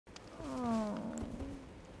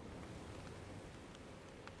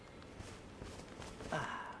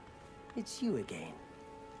it's you again.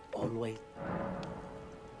 Always.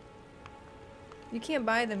 You can't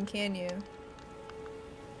buy them, can you?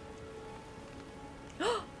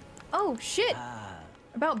 Oh, shit!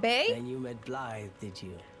 About Bay? Then you met Blythe, did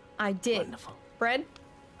you? I did. Wonderful. Fred?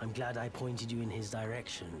 I'm glad I pointed you in his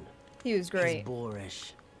direction. He was great. He's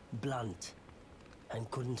boorish, blunt, and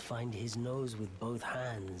couldn't find his nose with both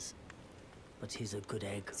hands. But he's a good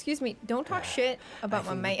egg. Excuse me, don't talk shit about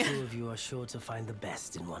my man. The two of you are sure to find the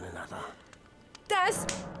best in one another. That's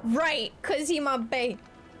right, cause he my bae.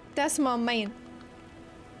 That's my man.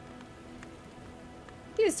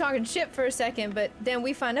 He was talking shit for a second, but then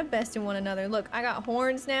we find the best in one another. Look, I got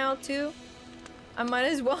horns now too. I might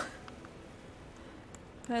as well.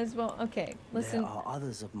 Okay, listen. There are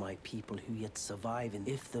others of my people who yet survive in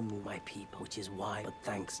if the my people, which is why. But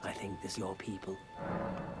thanks, I think this your people.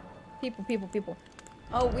 People.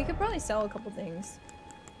 Oh, we could probably sell a couple things.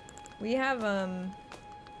 We have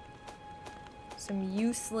some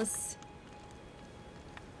useless.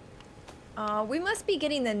 We must be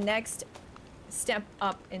getting the next step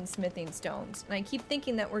up in smithing stones, and I keep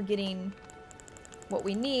thinking that we're getting what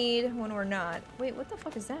we need when we're not. Wait, what the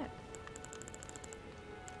fuck is that?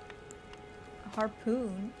 A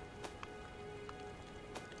harpoon.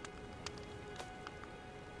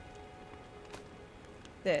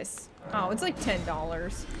 This. Oh, it's like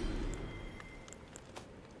 $10.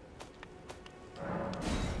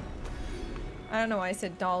 I don't know why I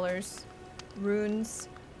said dollars. Runes.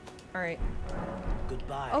 Alright.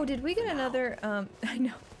 Goodbye. Oh, did we get another, I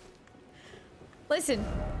know. Listen.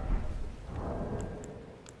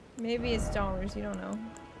 Maybe it's dollars, you don't know.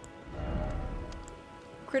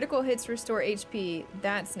 Critical hits restore HP.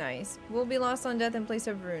 That's nice. Will be lost on death in place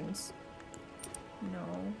of runes. No.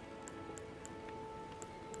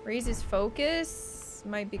 Raises focus.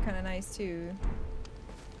 Might be kind of nice too.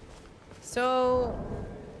 So...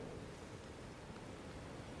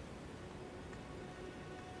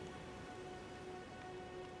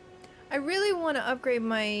 I really want to upgrade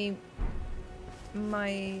my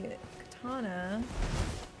katana.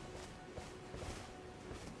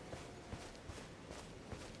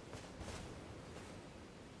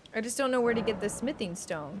 I just don't know where to get the smithing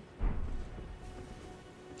stone.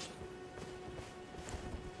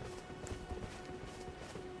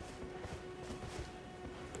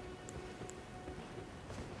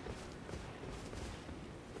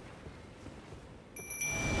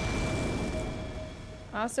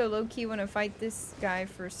 I also low-key want to fight this guy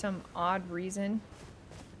for some odd reason.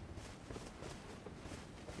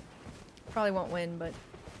 Probably won't win, but...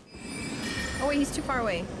 Oh wait, he's too far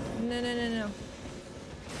away. No.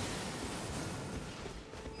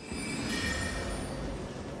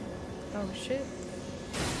 Oh shit.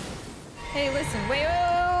 Hey, listen. Wait,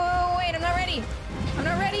 I'm not ready. I'm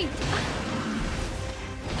not ready.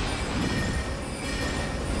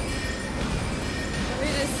 Let me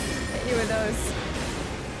just hit you with those.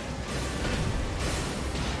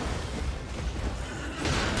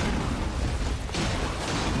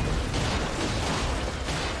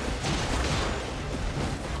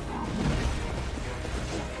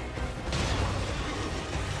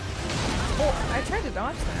 I tried to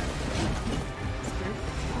dodge that. Screw.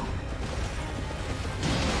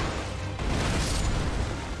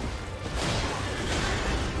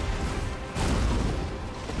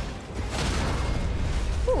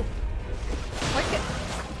 Ooh.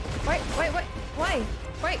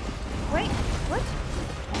 Wait, what?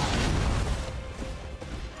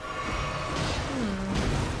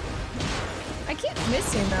 I keep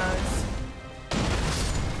missing those.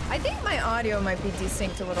 I think my audio might be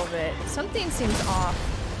desynced a little bit. Something seems off.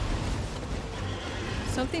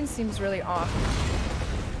 Something seems really off.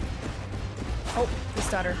 Oh, the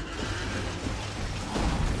stutter.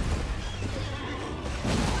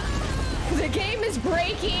 The game is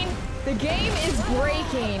breaking! The game is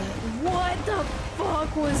breaking! What the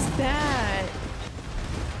fuck was that?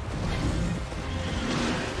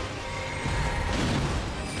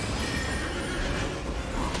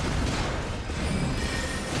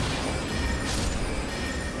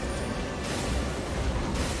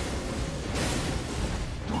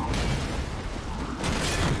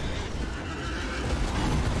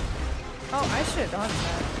 Oh, I should have dodged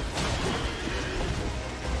that.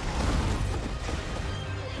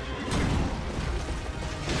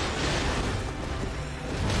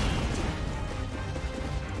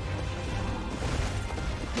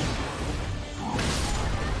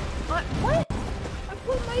 What? I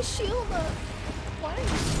put my shield up. Why?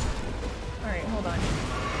 Alright, hold on.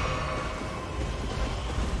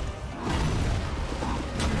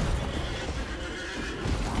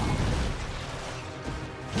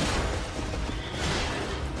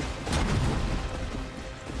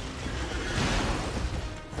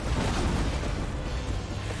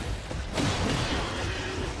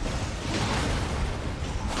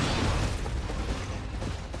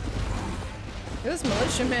 Those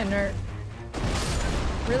militiamen are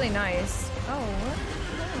really nice. Oh, what?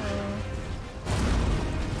 Oh.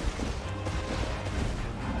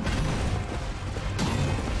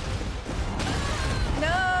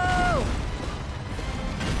 No!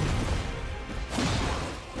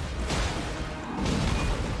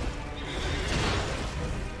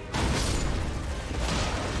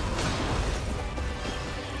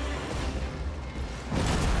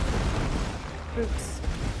 Oops.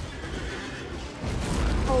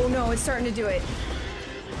 Oh no, it's starting to do it.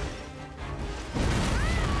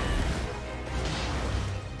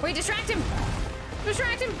 Wait, distract him!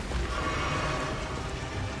 Distract him!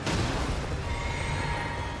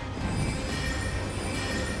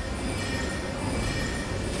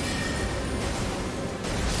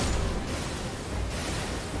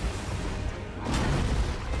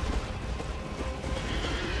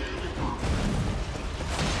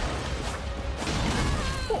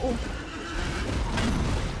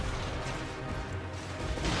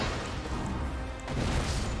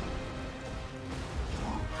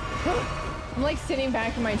 I'm like sitting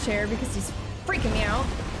back in my chair because he's freaking me out.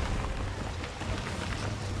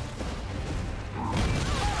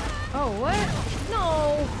 Oh, what?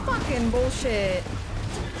 No, fucking bullshit.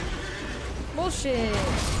 Bullshit.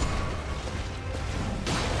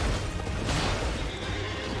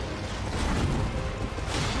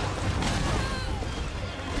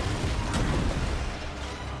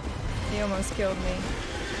 He almost killed me.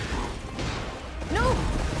 No!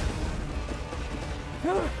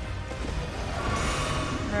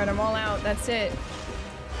 Alright, I'm all out. That's it.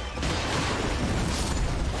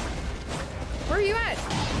 Where are you at?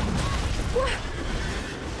 What?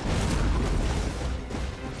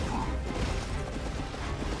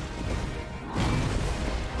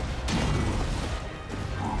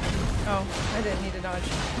 Oh, I didn't need to dodge.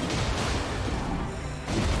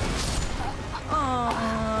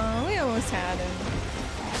 Aww, we almost had him.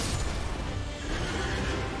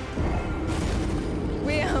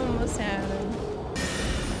 We almost had him.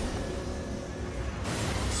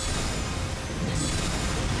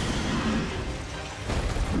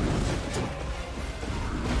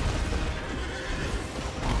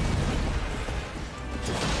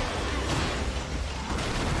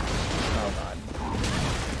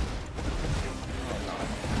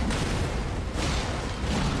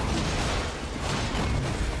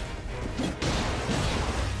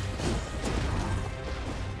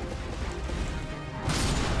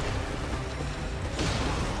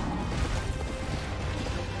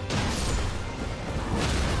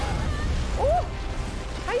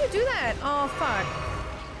 Oh, fuck.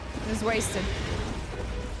 It was wasted.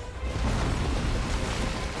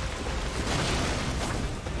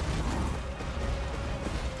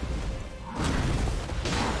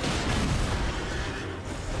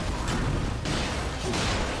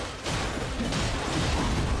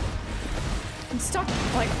 I'm stuck,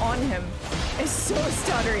 like, on him. It's so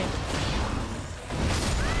stuttering.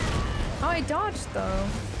 Oh, I dodged, though.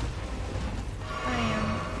 I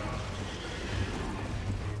am.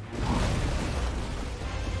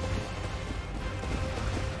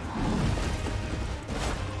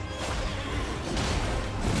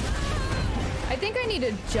 I think I need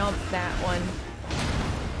to jump that one.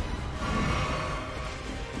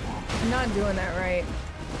 I'm not doing that right.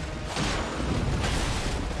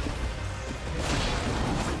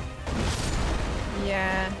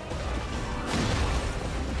 Yeah.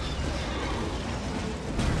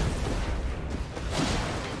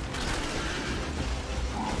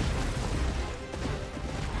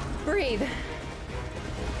 Breathe.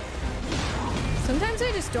 Sometimes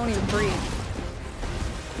I just don't even breathe.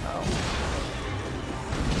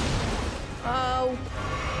 Oh.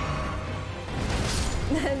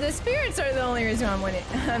 The spirits are the only reason I'm winning.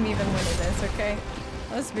 I'm even winning this, okay?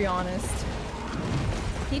 Let's be honest.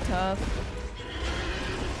 He tough.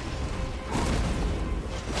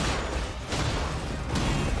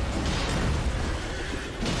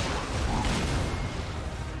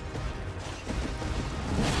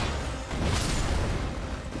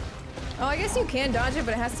 Oh, I guess you can dodge it,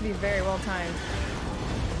 but it has to be very well timed.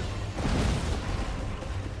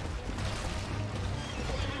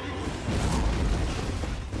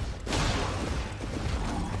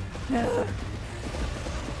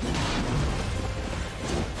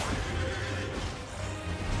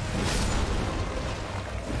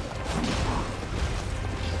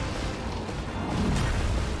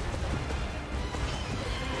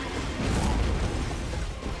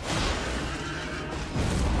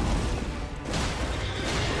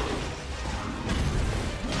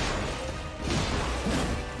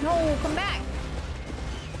 No, come back.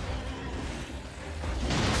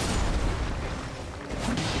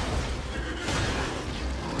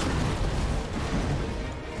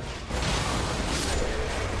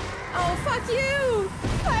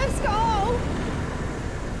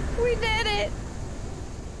 it!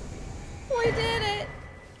 We did it!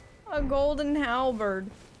 A golden halberd.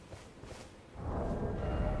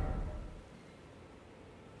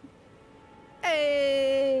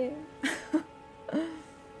 Hey!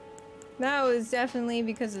 That was definitely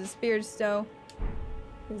because of the spirit stow.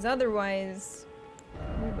 Because otherwise,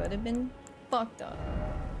 we would have been fucked up.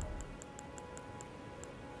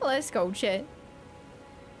 Let's go, Chet.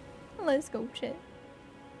 Let's go, Chet.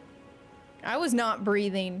 I was not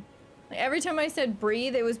breathing. Like, every time I said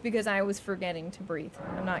breathe, it was because I was forgetting to breathe.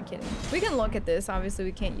 I'm not kidding. We can look at this. Obviously,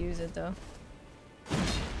 we can't use it, though.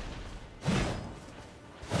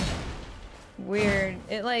 Weird.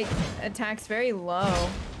 It, like, attacks very low.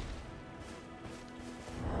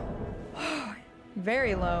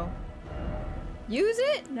 Very low. Use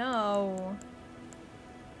it? No.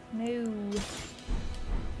 No.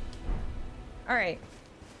 Alright.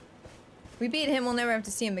 We beat him, we'll never have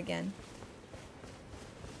to see him again.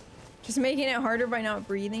 Just making it harder by not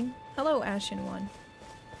breathing. Hello, Ashen One.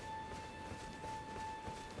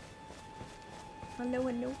 Hello,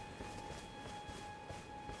 hello.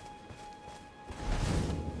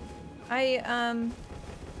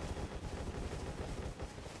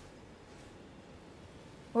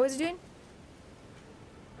 What was it doing?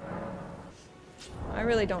 I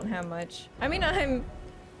really don't have much. I mean,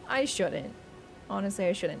 I shouldn't. Honestly,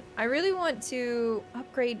 I shouldn't. I really want to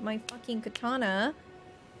upgrade my fucking katana,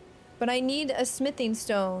 but I need a smithing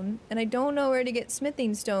stone, and I don't know where to get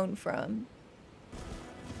smithing stone from.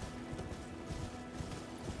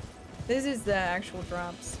 This is the actual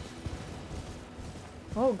drops.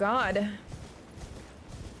 Oh god. I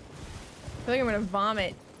feel like I'm gonna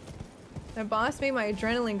vomit. That boss made my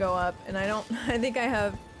adrenaline go up, and I think I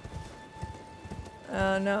have...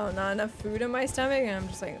 no, not enough food in my stomach, and I'm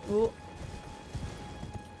just like, ooh.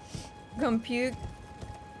 Come puke.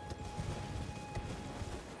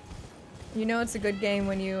 You know it's a good game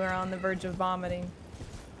when you are on the verge of vomiting.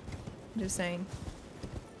 Just saying.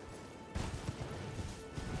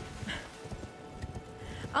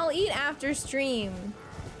 I'll eat after stream.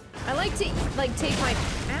 I like to, like, take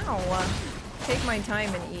my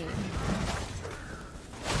time and eat.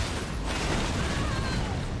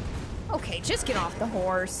 Okay, just get off the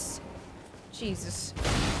horse. Jesus.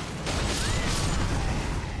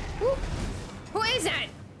 Who is that?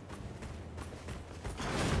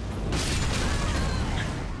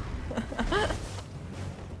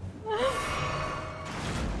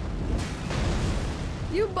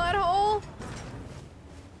 You butthole.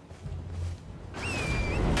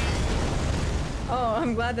 Oh,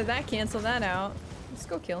 I'm glad that canceled that out. Let's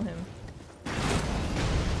go kill him.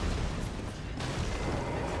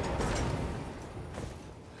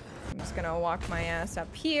 I'm just gonna walk my ass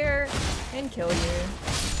up here and kill you.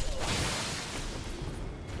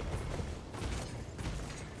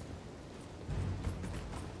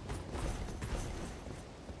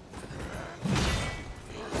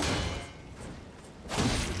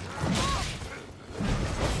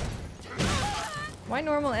 Why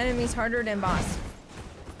normal enemies harder than boss?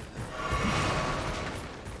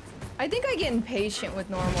 I think I get impatient with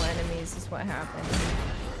normal enemies is what happens.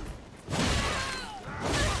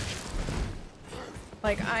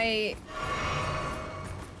 Like, I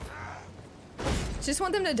just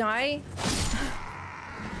want them to die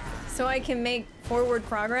so I can make forward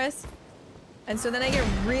progress. And so then I get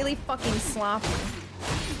really fucking sloppy.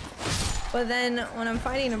 But then when I'm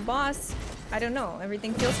fighting a boss, I don't know,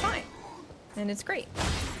 everything feels fine. And it's great.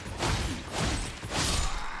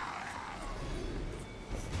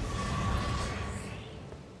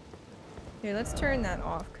 Here, let's turn that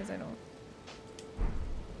off because I don't...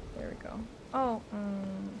 There we go. Oh,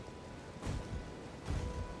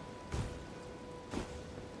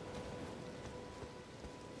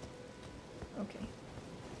 okay.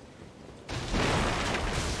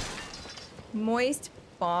 Moist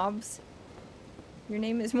Bobs. Your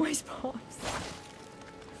name is Moist Bobs.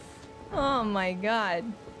 Oh my god.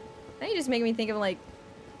 Now you just make me think of like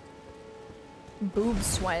boob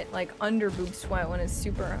sweat, like under boob sweat when it's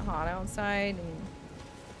super hot outside, and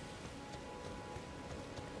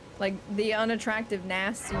like the unattractive,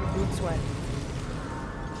 nasty boob sweat.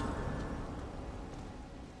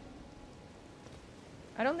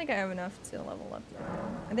 I don't think I have enough to level up yet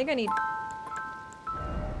though. I think I need,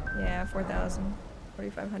 yeah, 4,000,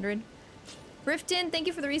 4,500. Rifton, thank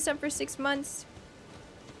you for the resub for 6 months.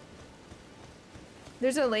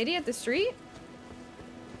 There's a lady at the street?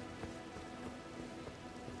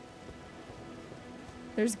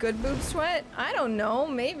 There's good boob sweat? I don't know.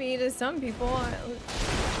 Maybe to some people.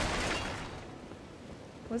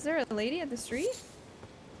 Was there a lady at the street?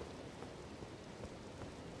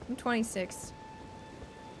 I'm 26.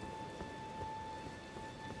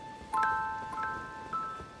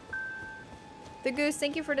 The Goose,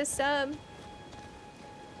 thank you for the sub.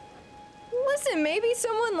 Listen, maybe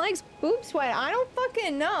someone likes boob sweat. I don't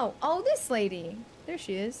fucking know. Oh, this lady. There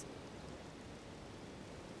she is.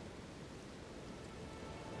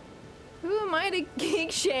 Who am I to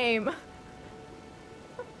geek shame?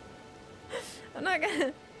 I'm not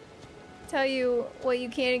gonna tell you what you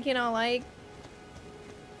can and cannot like.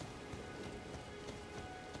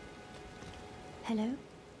 Hello?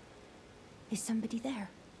 Is somebody there?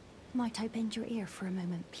 Might I bend your ear for a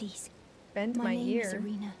moment, please? Bend my name ear? is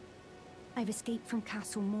Irina. I've escaped from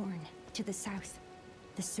Castle Morne to the south.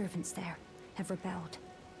 The servants there have rebelled.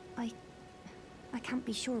 I can't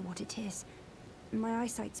be sure what it is. My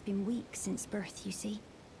eyesight's been weak since birth, you see.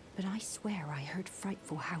 But I swear I heard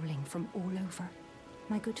frightful howling from all over.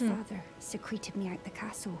 My good father secreted me out the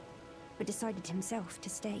castle, but decided himself to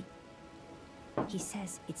stay. He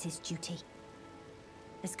says it's his duty.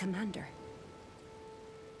 As commander.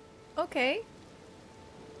 Okay.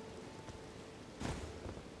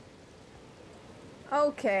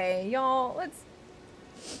 Okay, y'all, let's...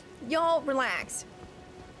 Y'all, relax.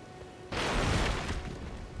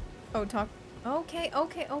 Oh, talk... Okay,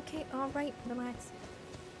 alright, relax.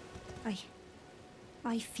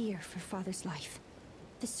 I fear for father's life.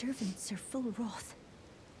 The servants are full of wrath,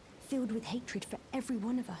 filled with hatred for every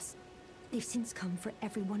one of us. They've since come for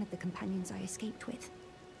every one of the companions I escaped with.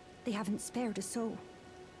 They haven't spared a soul.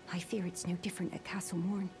 I fear it's no different at Castle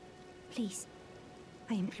Morne. Please,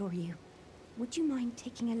 I implore you, would you mind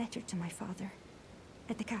taking a letter to my father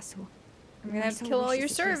at the castle? I'm gonna have to kill all your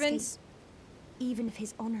servants. Even if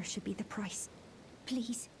his honor should be the price.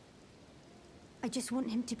 Please. I just want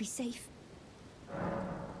him to be safe.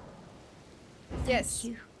 Yes.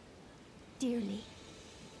 Thank you. Dearly.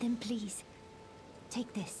 Then please,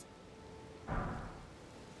 take this.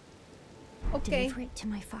 Okay. Deliver it to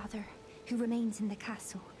my father, who remains in the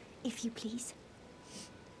castle, if you please.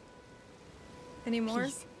 Any more?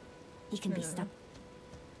 Please. He can be stopped.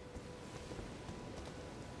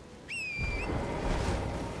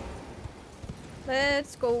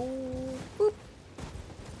 Let's go. Boop.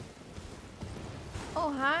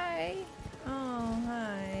 Oh, hi. Oh,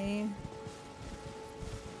 hi.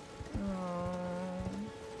 Oh.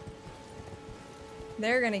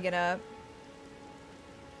 They're gonna get up.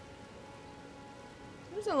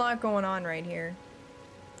 There's a lot going on right here.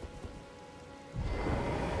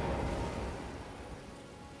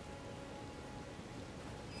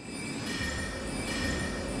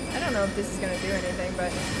 I don't know if this is gonna do anything,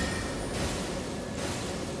 but...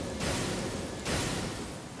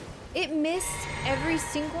 It missed every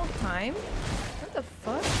single time? What the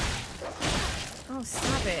fuck? Oh,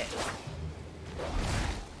 stop it.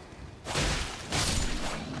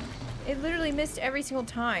 It literally missed every single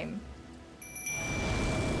time.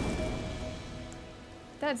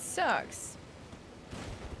 That sucks.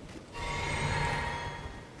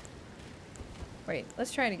 Wait,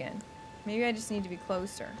 let's try it again. Maybe I just need to be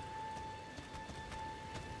closer.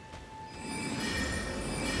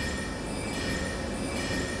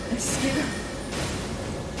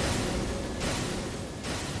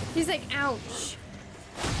 He's like, ouch.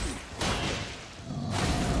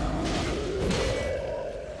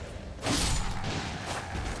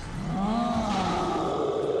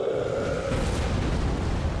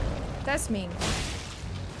 That's mean.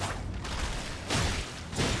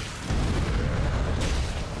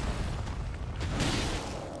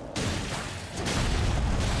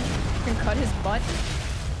 Can cut his butt.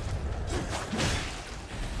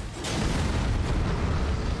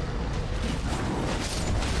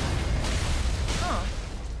 Oh.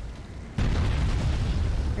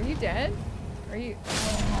 Are you dead? Are you?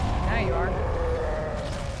 Now you are.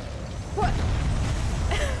 What?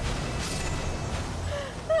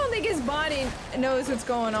 I don't think his body knows what's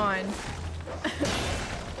going on.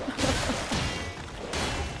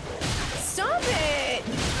 Stop it!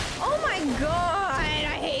 Oh my god!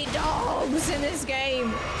 I hate dogs in this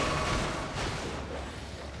game.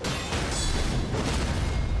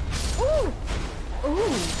 Ooh!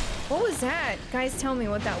 Ooh! What was that? Guys, tell me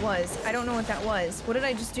what that was. I don't know what that was. What did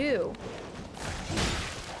I just do?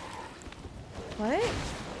 What?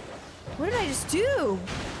 What did I just do?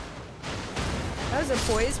 That was a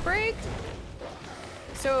poise break?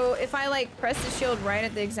 So if I like press the shield right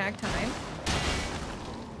at the exact time?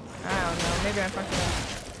 I don't know, maybe I fucked it up.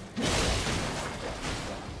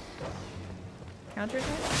 Counter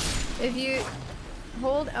attack? If you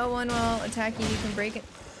hold L1 while attacking, you can break it.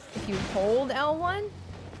 If you hold L1?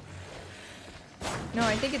 No,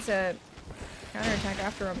 I think it's a counter attack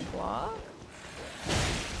after a block?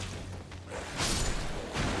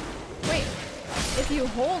 Wait, if you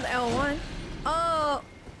hold L1, oh,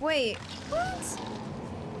 Wait, what?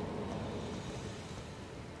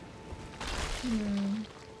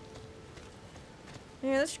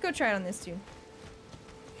 Yeah, let's just go try it on this dude.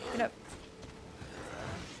 Get up.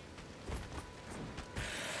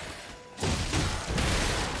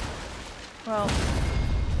 Well,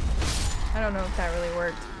 I don't know if that really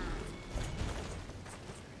worked.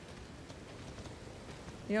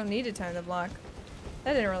 You don't need to time the block.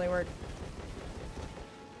 That didn't really work.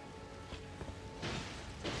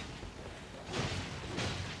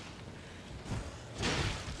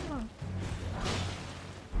 Oh.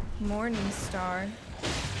 Morning star.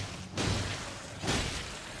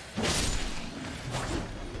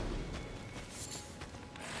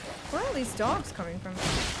 Where are all these dogs coming from?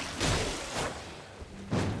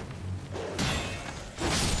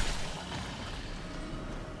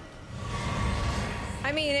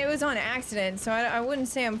 I mean, it was on accident, so I wouldn't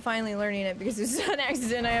say I'm finally learning it because it's on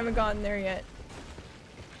accident. I haven't gotten there yet.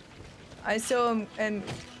 I still am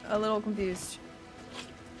a little confused.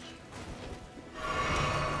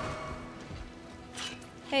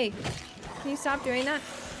 Hey, can you stop doing that?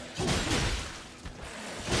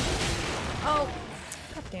 Oh,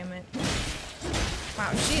 god damn it.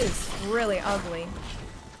 Wow, she is really ugly.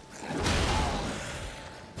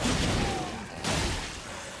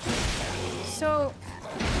 So,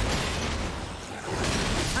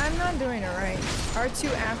 I'm not doing it right.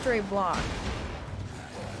 R2 after a block.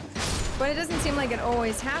 But it doesn't seem like it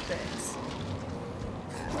always happens.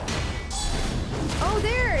 Oh,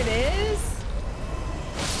 there it is!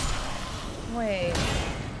 Wait.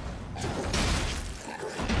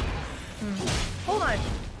 Hold on.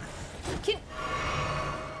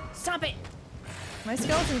 Stop it! My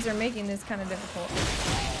skeletons are making this kind of difficult.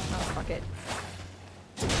 Oh, fuck it.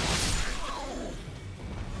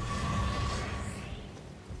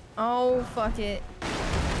 Oh, fuck it.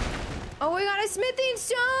 Oh, we got a smithing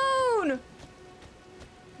stone!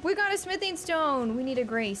 We got a smithing stone! We need a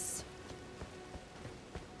grace.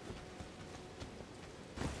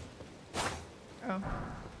 Oh.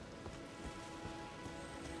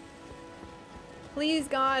 Please,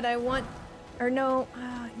 God, I want... Or no,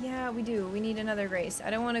 yeah, we do. We need another grace.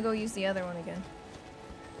 I don't want to go use the other one again.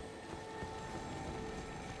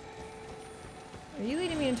 Are you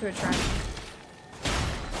leading me into a trap?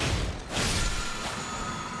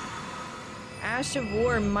 Ash of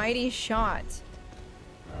War, mighty shot.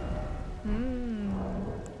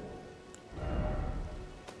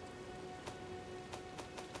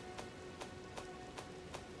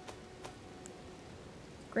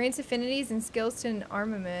 Grants affinities and skills to an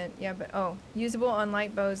armament. Yeah, but oh, usable on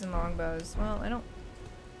light bows and long bows. Well, I don't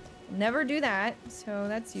never do that, so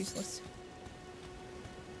that's useless.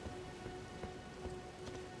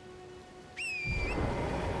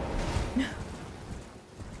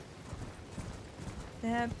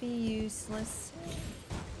 That'd be useless.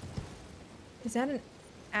 Is that an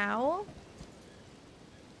owl?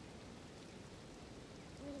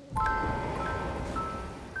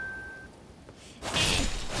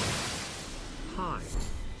 Hi.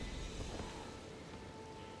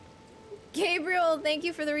 Gabriel, thank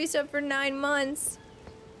you for the resub for 9 months.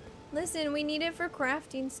 Listen, we need it for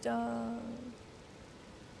crafting stuff.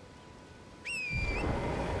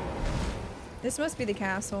 This must be the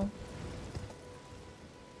castle.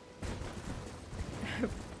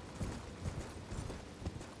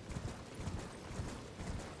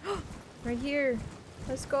 Right here.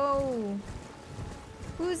 Let's go.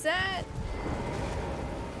 Who's that?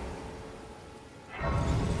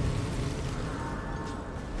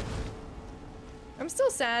 I'm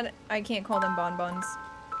still sad I can't call them bonbons.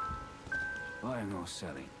 Buying or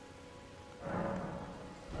selling?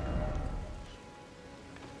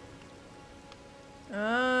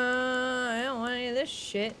 I don't want any of this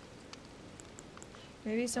shit.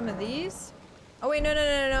 Maybe some of these? Oh wait,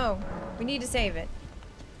 no. We need to save it.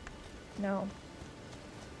 No.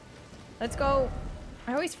 Let's go.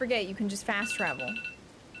 I always forget you can just fast travel.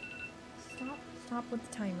 Stop with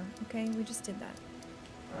the timer, okay? We just did that.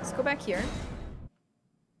 Let's go back here.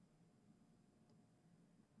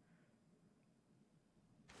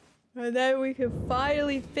 And then we can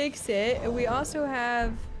finally fix it. And we also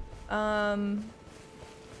have, we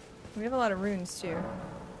have a lot of runes too.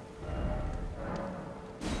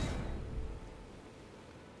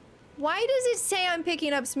 Why does it say I'm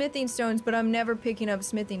picking up smithing stones, but I'm never picking up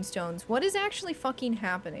smithing stones? What is actually fucking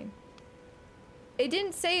happening? It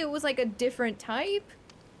didn't say it was like a different type.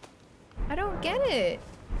 I don't get it.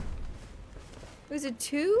 Was it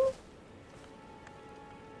 2?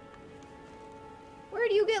 Where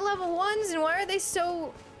do you get level 1s and why are they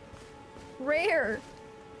so rare?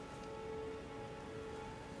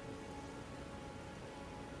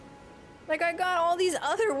 Like, I got all these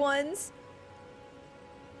other ones.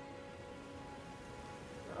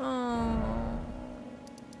 Oh.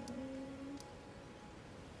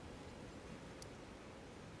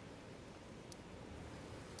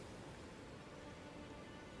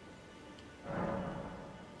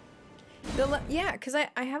 Yeah, because I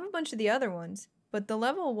have a bunch of the other ones, but the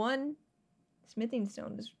level 1 smithing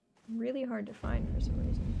stone is really hard to find for some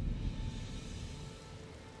reason.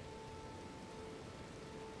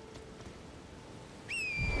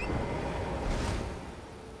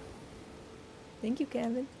 Thank you,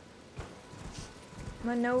 Kevin.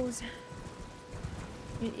 My nose.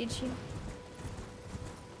 Is it itchy?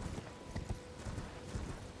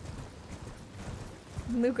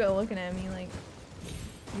 Luka looking at me like,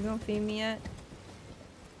 you gonna feed me yet?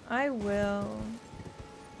 I will.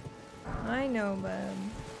 I know, bub.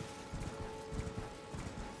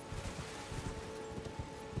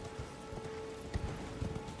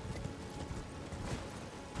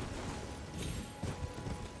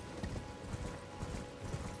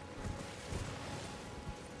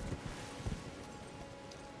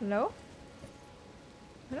 Hello?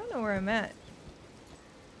 I don't know where I'm at.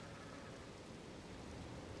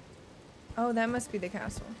 Oh, that must be the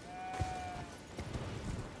castle.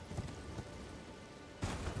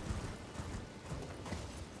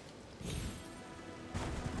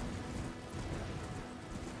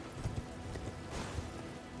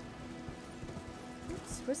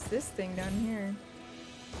 What's this thing down here?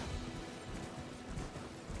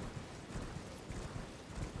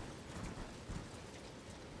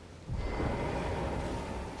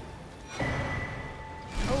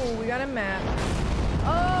 Oh, we got a map.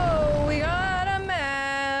 Oh, we got a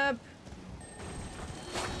map.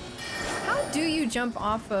 How do you jump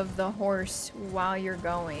off of the horse while you're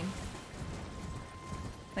going?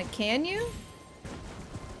 Like, can you?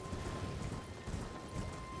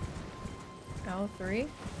 L3?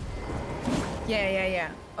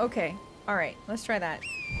 Yeah. Okay. Alright, let's try that.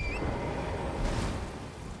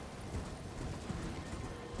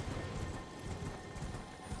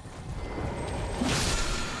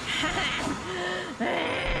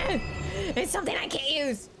 It's something I can't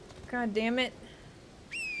use! God damn it.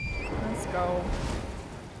 Let's go.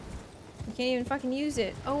 I can't even fucking use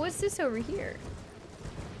it. Oh, what's this over here?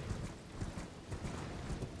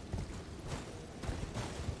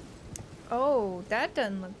 Oh, that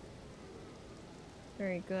doesn't look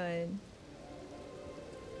very good.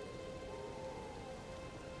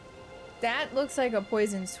 That looks like a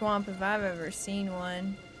poison swamp if I've ever seen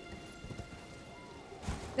one.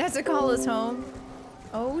 That's a call us home.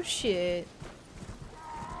 Oh shit.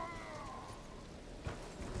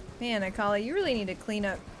 Man, Akala, you really need to clean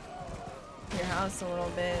up your house a little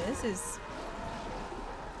bit. This is...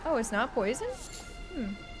 Oh, it's not poison?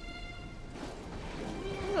 Hmm.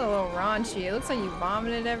 This is a little raunchy. It looks like you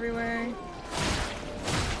vomited everywhere.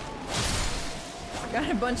 Got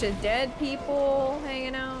a bunch of dead people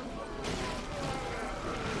hanging out.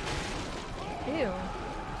 Ew.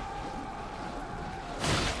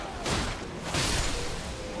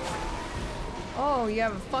 Oh, you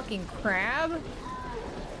have a fucking crab?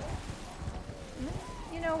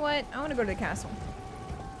 You know what? I want to go to the castle.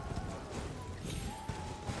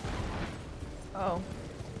 Oh.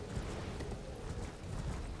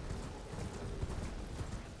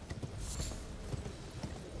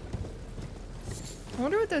 I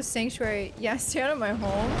wonder what those sanctuary... Yeah, stay out of my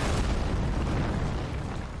home.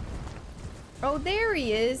 Oh, there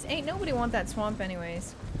he is. Ain't nobody want that swamp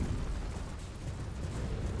anyways.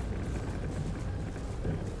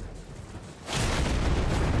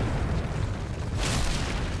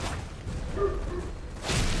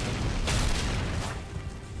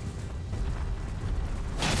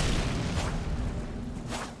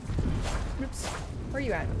 Oops. Where are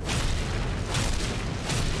you at?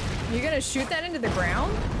 You're gonna shoot that into the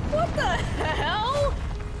ground? What the hell?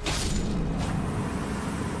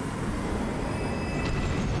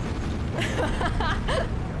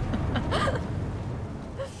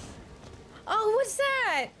 Oh, what's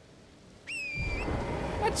that?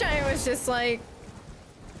 That giant was just like...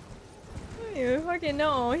 I don't even fucking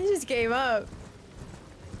know. He just gave up.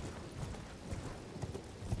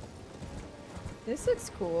 This looks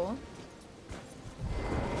cool.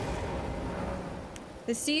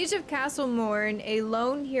 The Siege of Castle Morne, a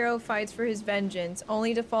lone hero fights for his vengeance,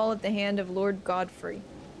 only to fall at the hand of Lord Godfrey.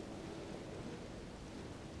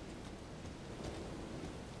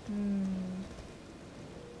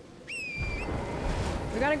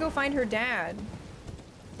 We gotta go find her dad.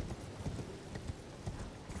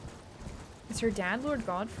 Is her dad Lord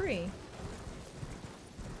Godfrey?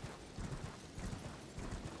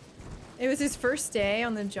 It was his first day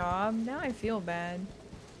on the job. Now I feel bad.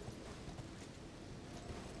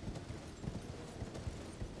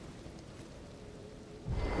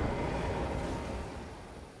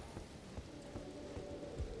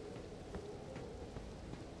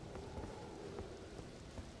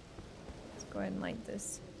 Let's go ahead and light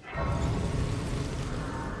this.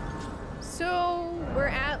 So we're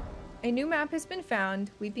at a new map has been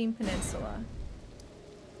found, Weeping Peninsula.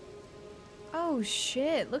 Oh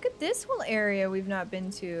shit, look at this whole area we've not been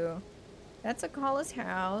to. That's Akala's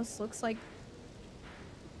house, looks like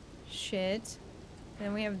shit. And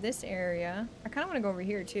then we have this area. I kind of want to go over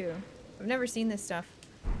here too. I've never seen this stuff.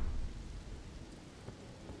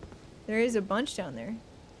 There is a bunch down there.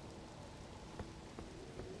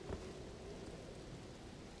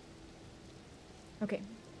 Okay.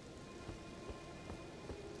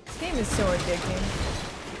 This game is so addicting.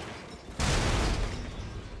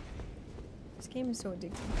 This game is so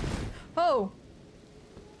addicting. Oh!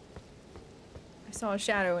 I saw a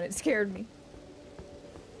shadow and it scared me.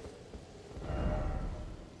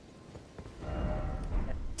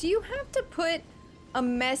 Do you have to put a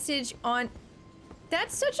message on...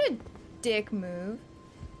 That's such a dick move.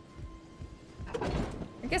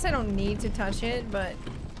 I guess I don't need to touch it, but...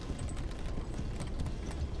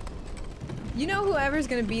 You know whoever's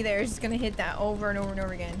gonna be there is just gonna hit that over and over and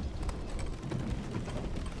over again.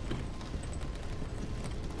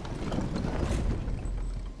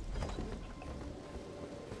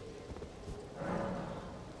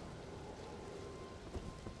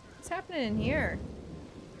 What's happening in here?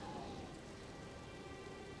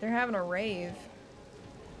 They're having a rave.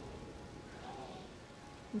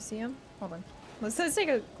 You see him? Hold on. Let's take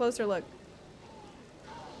a closer look.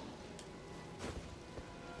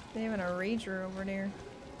 They having a rager over there.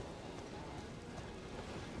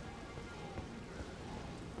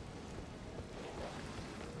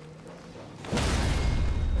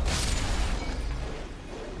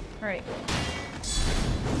 Alright.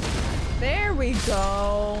 There we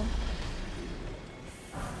go.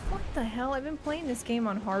 What the hell? I've been playing this game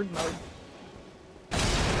on hard mode.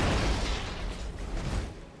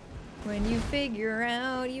 When you figure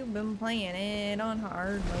out you've been playing it on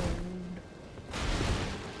hard mode.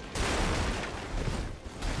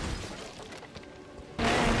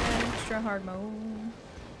 Extra hard mode.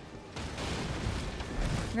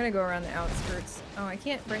 I'm gonna go around the outskirts. Oh, I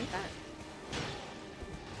can't break that.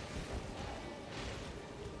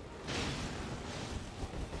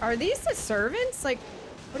 Are these the servants? Like,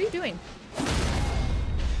 what are you doing?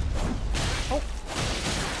 Oh.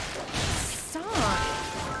 Stop.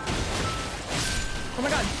 Oh my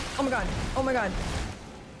god. Oh my god. Oh my god.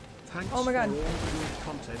 Thanks oh my god. For all the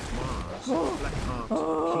content, Marz. Black heart.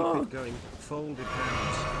 Keep it going. Folded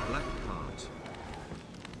hands. Black heart.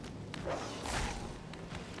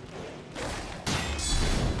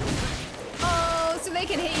 Oh, so they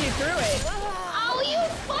can hit you through it. Oh, you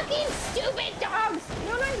fucking stupid dogs!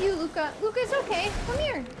 No, not you, Luka. Luka, it's okay. Come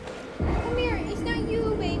here. Come here. It's not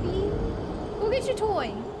you, baby. Go get your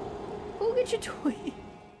toy. Go get your toy.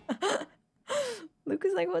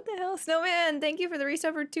 Luka's like, what the hell? Snowman, thank you for the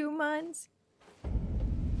reset for 2 months.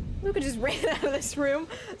 Luka just ran out of this room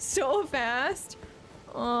so fast.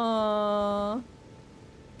 Aww.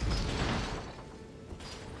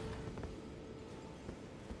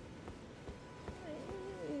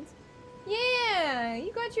 Yeah,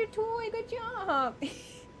 you got your toy. Good job.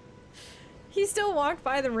 He still walked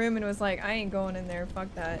by the room and was like, I ain't going in there.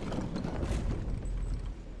 Fuck that.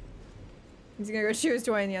 He's gonna go shoot his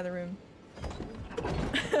toy in the other room.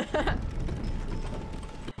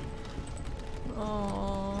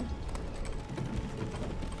 Aww.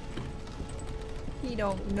 He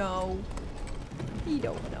don't know. He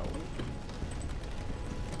don't know.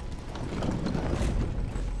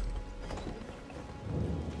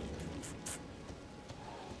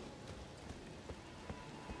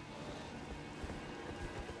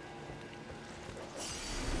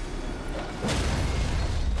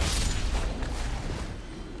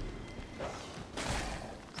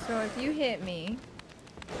 So if you hit me...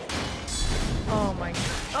 Oh my...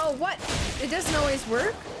 Oh, what? It doesn't always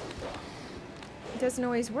work? It doesn't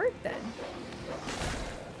always work then.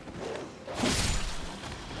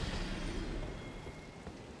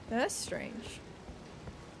 That's strange.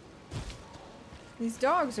 These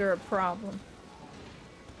dogs are a problem.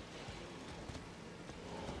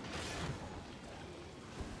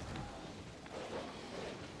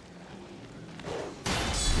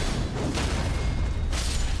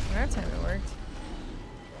 That time it worked.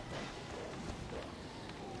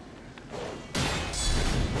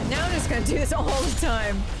 Now I'm just gonna do this all the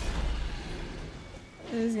time.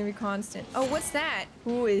 This is gonna be constant. Oh, what's that?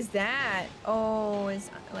 Who is that? Oh,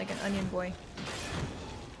 it's like an onion boy.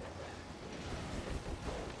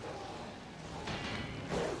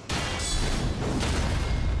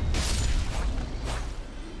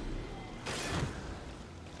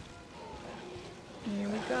 Here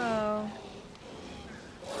we go.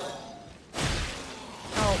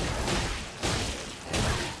 Oh.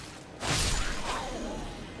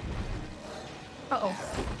 Uh-oh.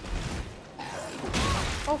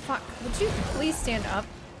 Oh, fuck. Would you please stand up?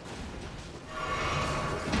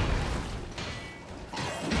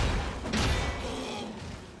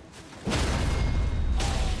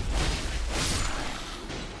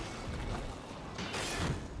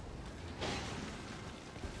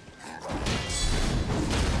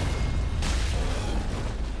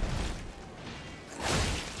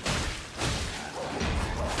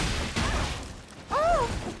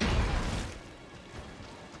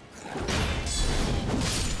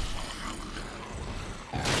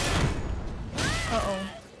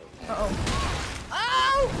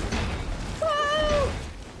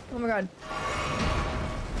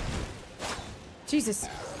 Jesus.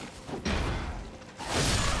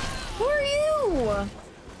 Who are you?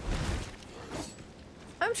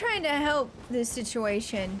 I'm trying to help this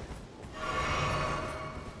situation.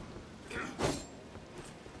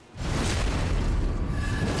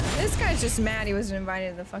 This guy's just mad he wasn't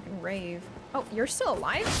invited to the fucking rave. Oh, you're still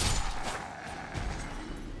alive?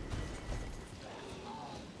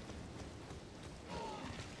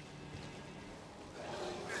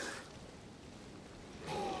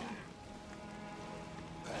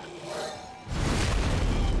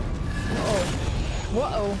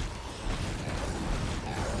 Whoa.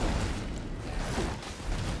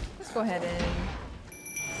 Let's go ahead and...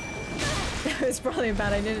 It was probably a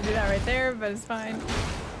bad idea to do that right there, but it's fine.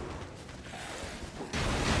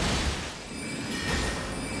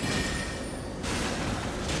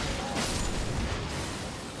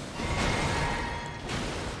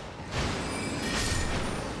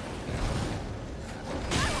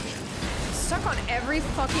 Stuck on every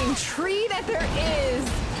fucking tree that there is!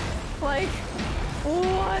 Like...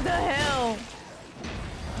 What the hell?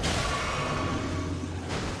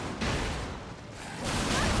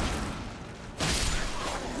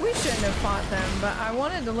 We shouldn't have fought them, but I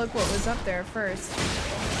wanted to look what was up there first.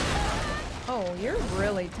 Oh, you're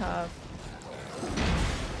really tough.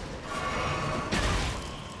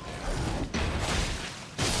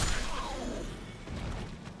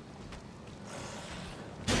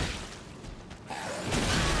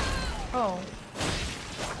 Oh.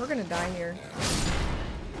 We're gonna die here.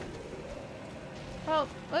 Well,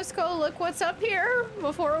 let's go look what's up here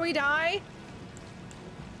before we die.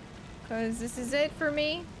 Because this is it for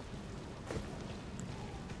me.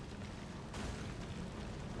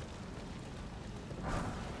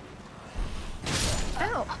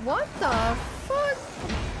 Ow, what the fuck?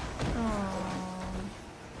 Oh.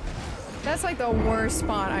 That's like the worst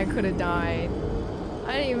spot I could have died.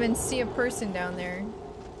 I didn't even see a person down there.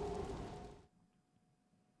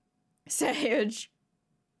 Sage.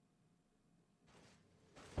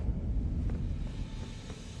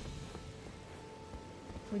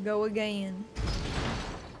 We go again.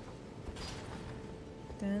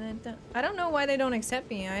 Dun, dun, dun. I don't know why they don't accept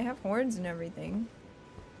me. I have horns and everything.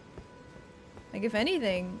 Like, if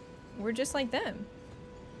anything, we're just like them.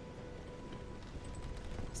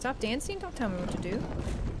 Stop dancing? Don't tell me what to do.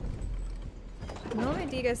 No me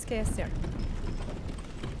digas qué hacer.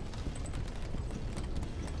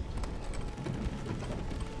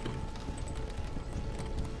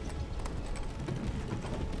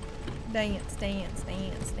 Dance, dance,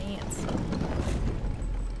 dance, dance.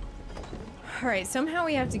 Alright, somehow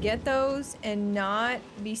we have to get those and not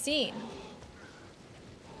be seen.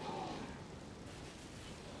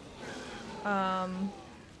 Oh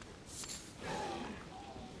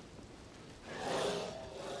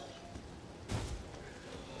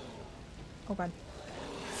god.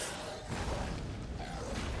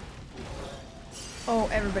 Oh,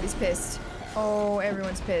 everybody's pissed. Oh,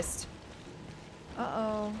 everyone's pissed.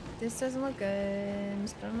 Uh-oh. This doesn't look good.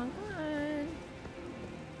 This doesn't look good.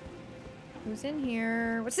 Who's in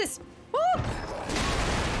here? What's this? Oh!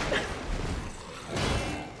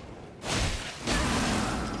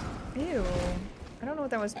 Ew. I don't know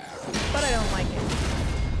what that was, but I don't like it.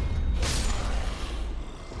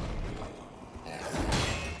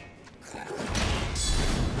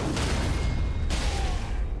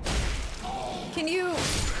 Can you...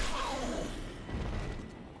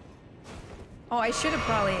 Oh, I should have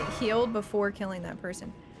probably healed before killing that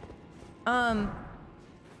person.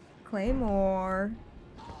 Claymore.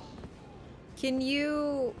 Can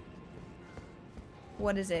you...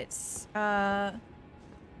 what is it? I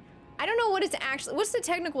don't know what it's actually, what's the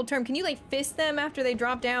technical term? Can you like fist them after they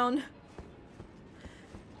drop down?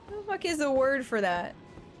 What the fuck is the word for that?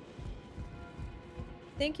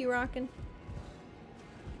 Thank you, Rockin'.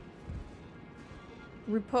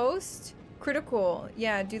 Riposte? Critical.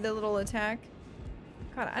 Yeah, do the little attack.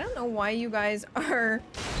 God, I don't know why you guys are...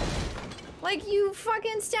 Like, you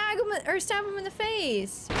fucking stab them in the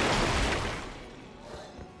face. I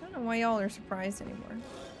don't know why y'all are surprised anymore.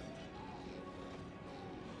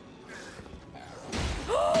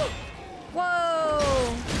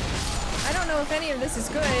 Whoa! I don't know if any of this is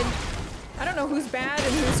good. I don't know who's bad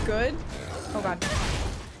and who's good. Oh god.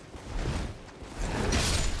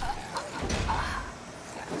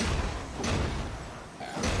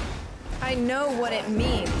 I know what it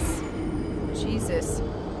means. Jesus.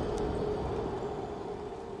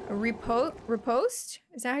 A riposte?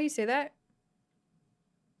 Is that how you say that?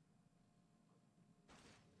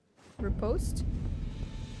 Riposte?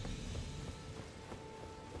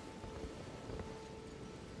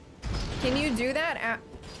 Can you do that?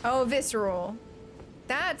 Oh, visceral.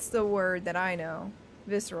 That's the word that I know.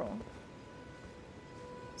 Visceral.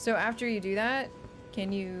 So after you do that,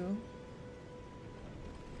 can you...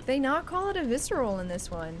 Did they not call it a visceral in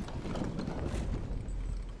this one?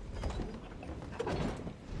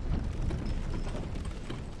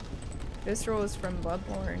 Visceral is from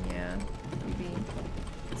Bloodborne, yeah. Maybe.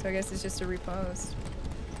 So I guess it's just a riposte.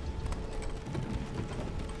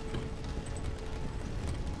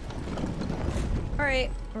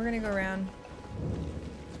 Alright, we're gonna go around.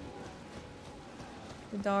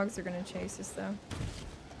 The dogs are gonna chase us though.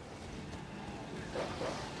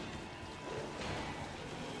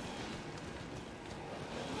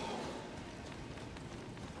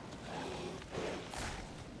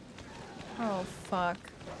 Oh fuck.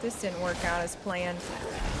 This didn't work out as planned.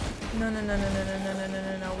 No, no, no, no, no, no, no, no, no,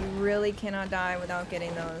 no, no. We really cannot die without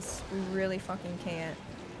getting those. We really fucking can't.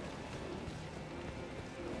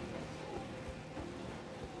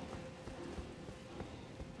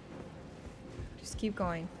 Just keep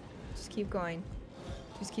going. Just keep going.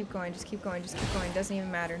 Just keep going. Just keep going. Just keep going. Doesn't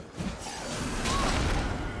even matter.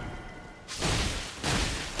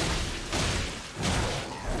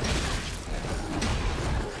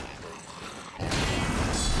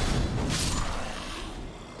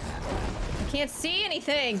 Can't see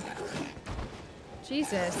anything.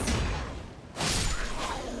 Jesus.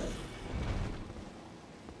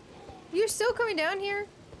 You're still coming down here?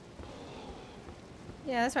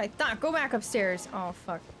 Yeah, that's what I thought. Go back upstairs. Oh,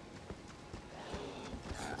 fuck.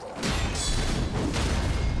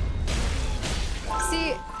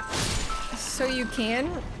 See, so you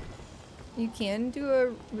can do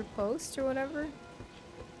a riposte or whatever?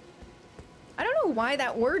 I don't know why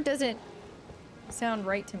that word doesn't sound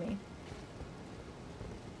right to me.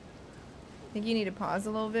 I think you need to pause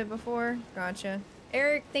a little bit before. Gotcha.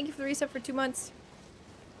 Eric, thank you for the reset for 2 months.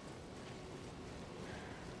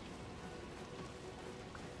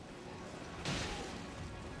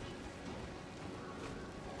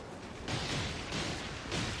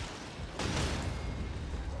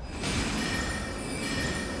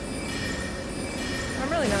 I'm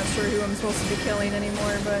really not sure who I'm supposed to be killing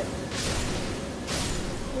anymore, but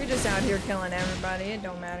we're just out here killing everybody. It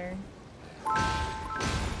don't matter.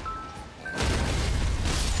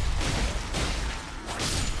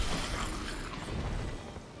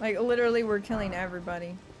 Like, literally, we're killing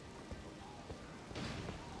everybody.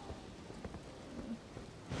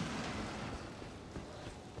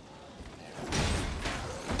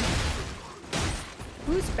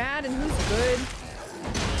 Who's bad and who's good?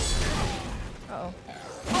 Uh-oh.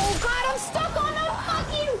 Oh god, I'm stuck on the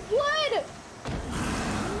fucking wood!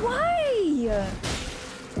 Why?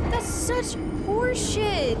 That's such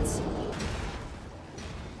horseshit!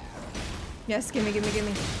 Yes, gimme, gimme,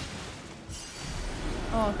 gimme.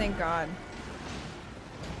 Oh, thank God.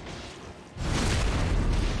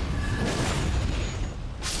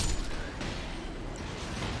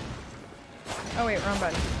 Oh wait, wrong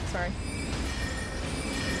button. Sorry.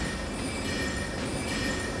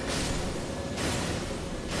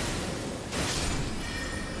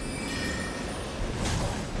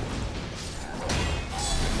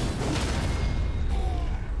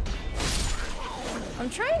 I'm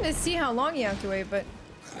trying to see how long you have to wait, but...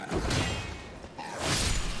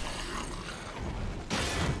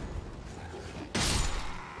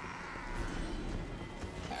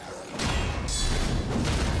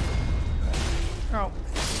 Oh.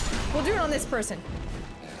 We'll do it on this person.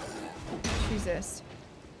 Jesus.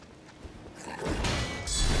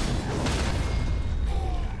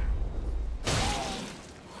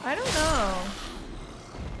 I don't know.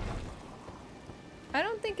 I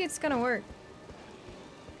don't think it's gonna work.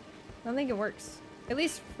 I don't think it works. At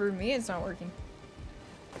least for me, it's not working.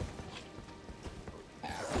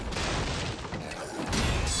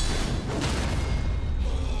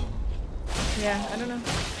 Yeah, I don't know.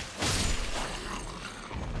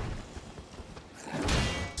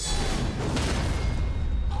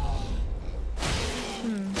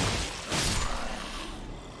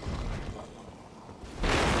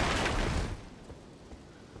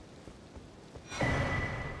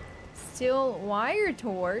 Still wire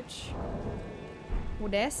torch. Well,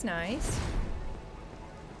 that's nice.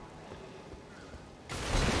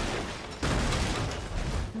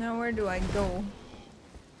 Now where do I go?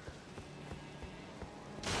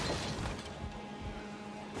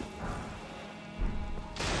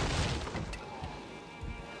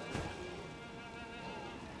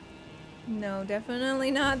 No,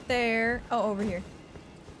 definitely not there. Oh, over here.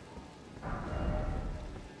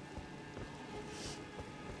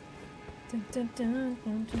 Dun, dun, dun,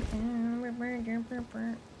 dun, dun,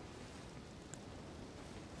 dun.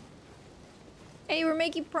 Hey, we're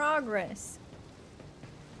making progress.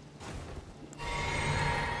 I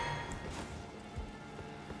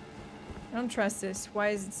don't trust this. Why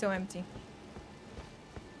is it so empty?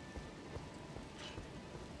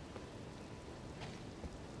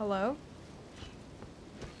 Hello?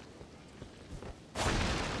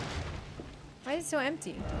 Why is it so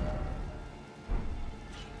empty?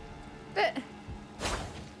 Are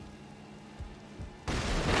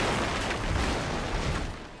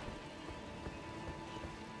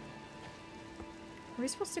we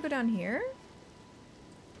supposed to go down here?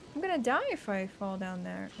 I'm gonna die if I fall down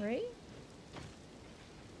there, right?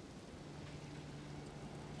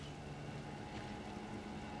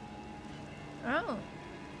 Oh.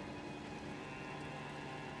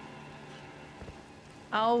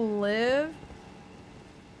 I'll live.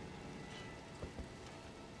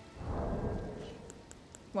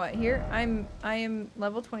 What, here? I am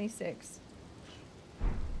level 26.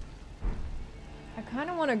 I kind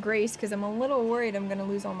of want to grace because I'm a little worried I'm going to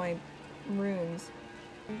lose all my runes.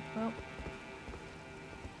 Well.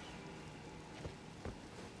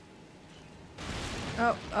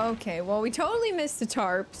 Oh, okay. Well, we totally missed the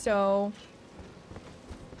tarp, so...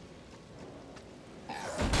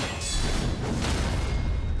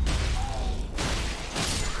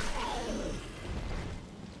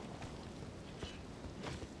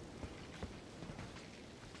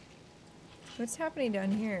 What's happening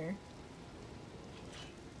down here?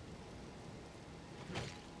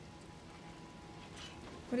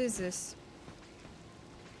 What is this?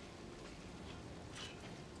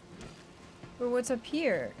 Or what's up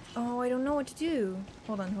here? Oh, I don't know what to do.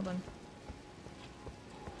 Hold on, hold on.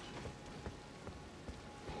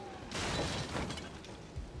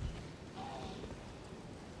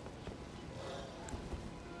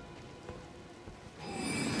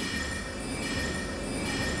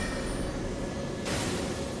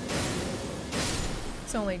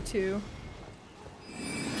 It's only 2.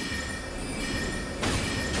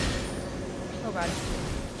 Oh god.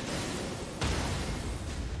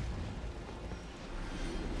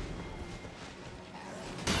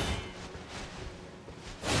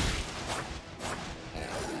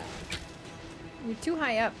 You're too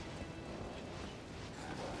high up.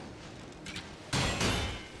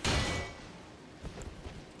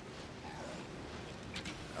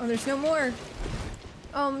 Oh, there's no more.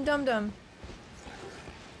 Oh, dum-dum.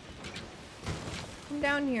 Come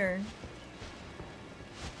down here.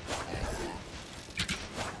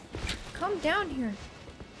 Come down here.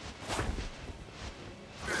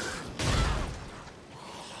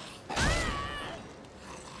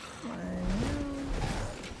 Come on.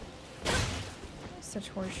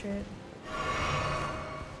 Such horseshit.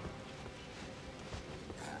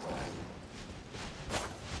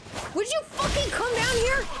 Would you fucking come down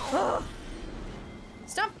here? Ugh.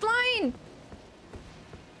 Stop flying!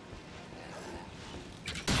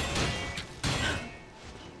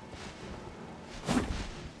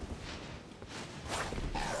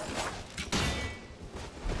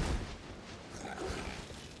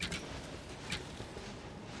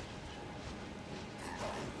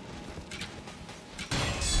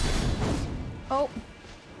 Oh.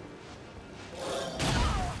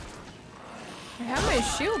 I have my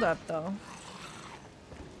shield up though.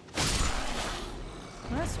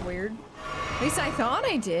 That's weird. At least I thought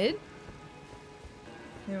I did.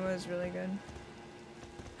 It was really good.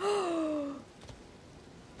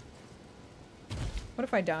 What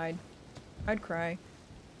if I died? I'd cry.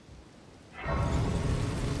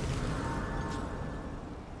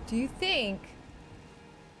 Do you think...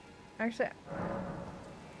 Actually,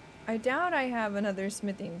 I doubt I have another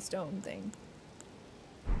smithing stone thing.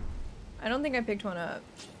 I don't think I picked one up.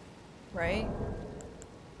 Right?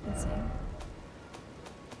 Let's see.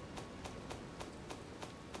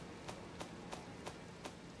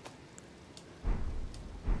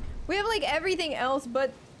 We have like everything else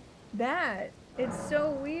but that. It's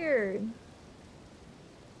so weird.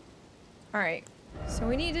 Alright. So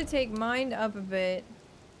we need to take mind up a bit.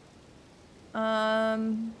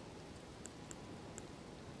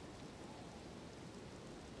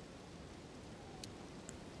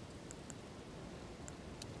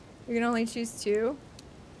 You can only choose 2?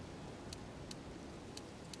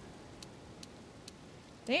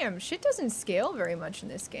 Damn, shit doesn't scale very much in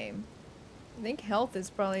this game. I think health is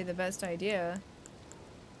probably the best idea.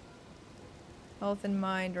 Health and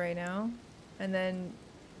mind right now. And then,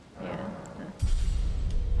 yeah.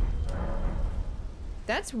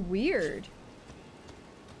 That's weird.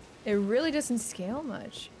 It really doesn't scale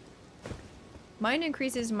much. Mine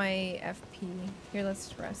increases my FP. Here,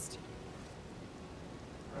 let's rest.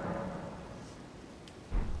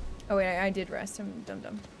 Oh wait, I did rest. I'm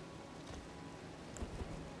dumb.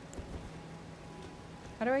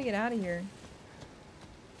 How do I get out of here?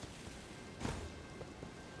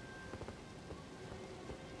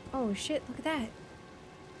 Oh shit, look at that.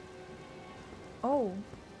 Oh.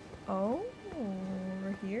 Oh,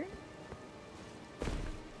 over here?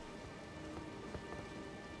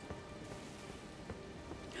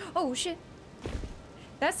 Oh shit.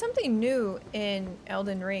 That's something new in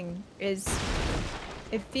Elden Ring, is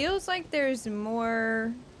it feels like there's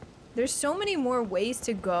so many more ways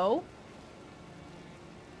to go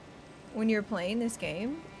when you're playing this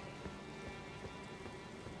game.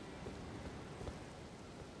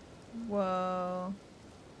 Whoa.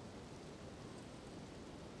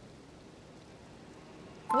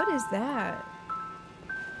 What is that?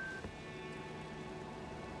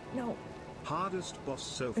 No. Hardest boss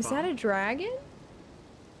so far. Is that a dragon? Is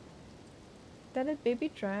that a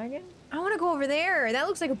baby dragon? I want to go over there. That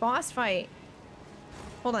looks like a boss fight.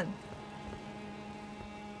 Hold on.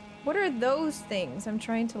 What are those things I'm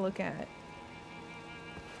trying to look at?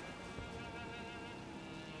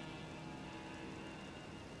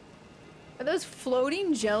 Are those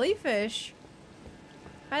floating jellyfish?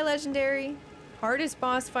 Hi, Legendary. Hardest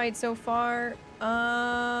boss fight so far.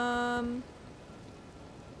 I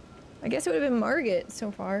guess it would have been Margit so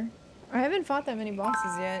far. I haven't fought that many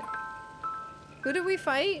bosses yet. Who did we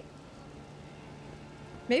fight?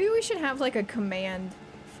 Maybe we should have like a command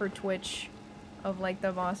for Twitch of like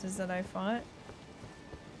the bosses that I fought.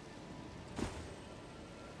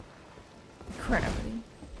 Gravity.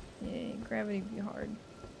 Yeah, gravity would be hard.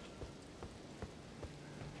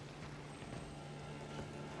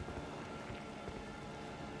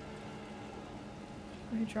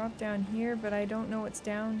 I dropped down here, but I don't know what's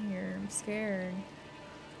down here. I'm scared.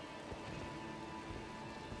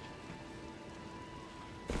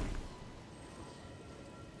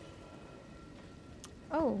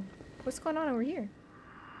 Oh, what's going on over here?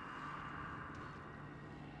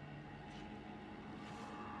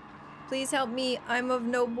 Please help me. I'm of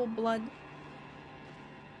noble blood.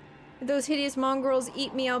 If those hideous mongrels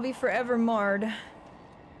eat me, I'll be forever marred.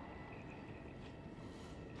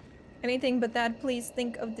 Anything but that, please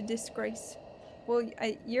think of the disgrace. Well,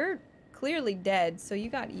 you're clearly dead, so you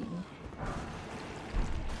got eaten.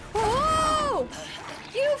 Oh!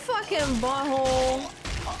 You fucking butthole!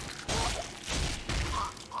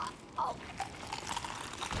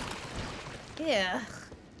 Yeah.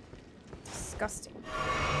 Disgusting.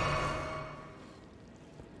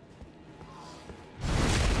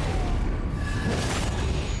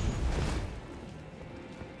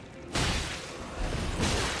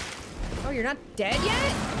 Oh, you're not dead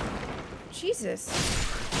yet? Jesus.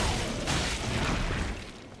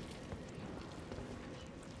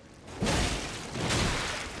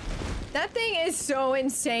 That thing is so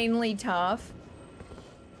insanely tough.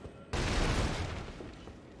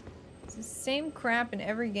 It's the same crap in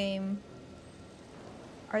every game.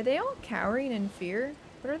 Are they all cowering in fear?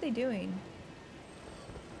 What are they doing?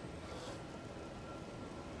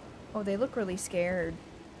 Oh, they look really scared.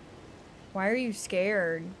 Why are you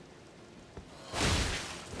scared?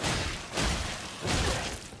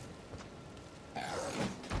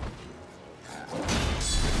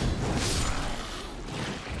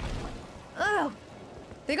 Oh!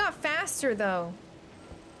 They got faster though.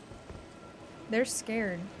 They're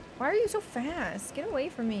scared. Why are you so fast? Get away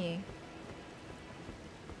from me.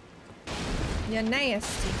 You're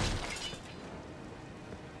nasty.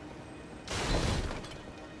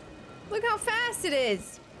 Look how fast it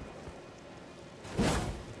is. Oh,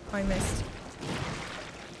 I missed.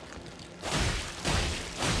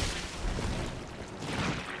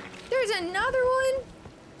 There's another one?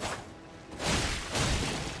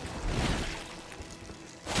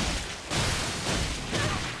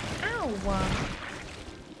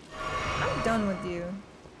 I'm done with you.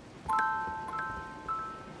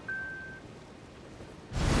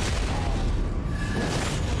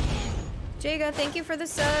 Jaga, thank you for the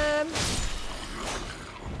sub.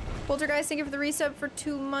 Poltergeist, thank you for the resub for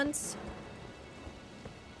 2 months.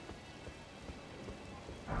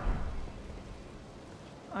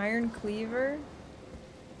 Iron Cleaver?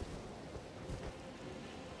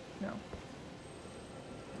 No.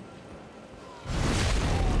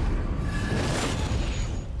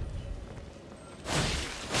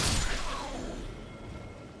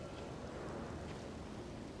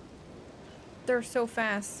 They're so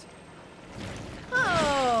fast.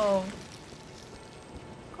 Oh!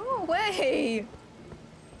 Go away!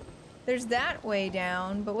 There's that way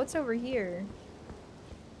down, but what's over here?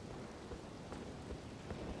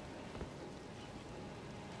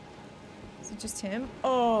 Is it just him?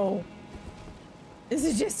 Oh! Is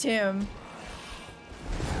it just him?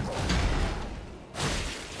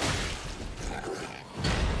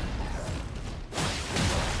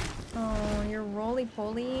 Oh, you're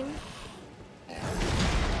roly-polying?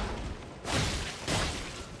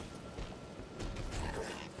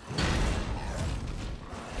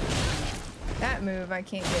 That move I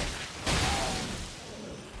can't get.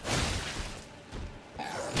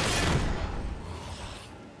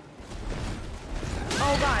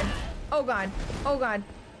 Oh god. Oh god. Oh god.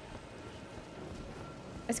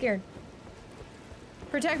 I'm scared.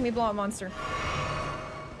 Protect me, blow up monster.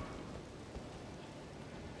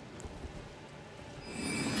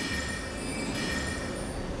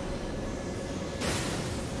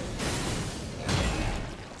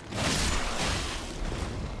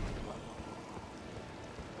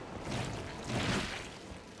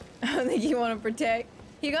 I don't think you want to protect.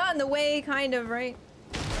 He got in the way, kind of, right?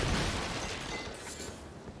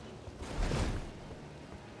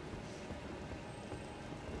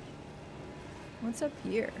 What's up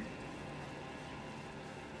here?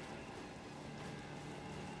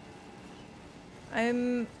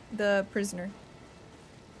 I'm the prisoner.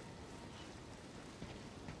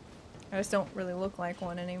 I just don't really look like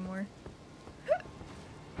one anymore.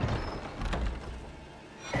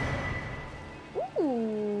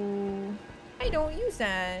 Ooh, I don't use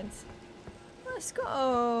that. Let's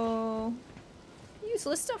go.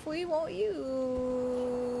 Useless stuff we won't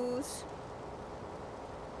use.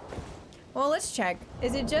 Well, let's check.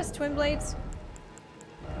 Is it just twin blades?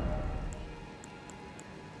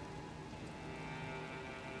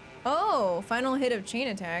 Oh, final hit of chain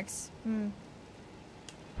attacks.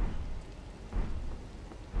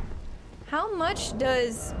 How much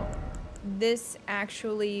does this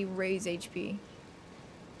actually raise HP?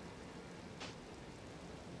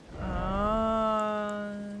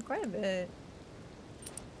 Quite a bit.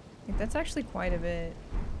 Like, that's actually quite a bit.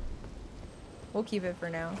 We'll keep it for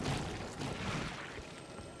now.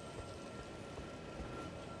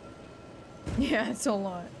 Yeah, it's a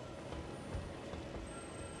lot.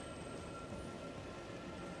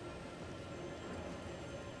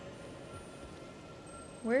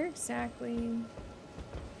 Where exactly?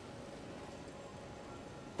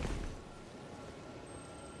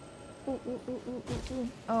 Ooh, ooh, ooh, ooh, ooh, ooh.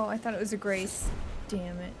 Oh, I thought it was a grace.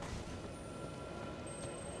 Damn it.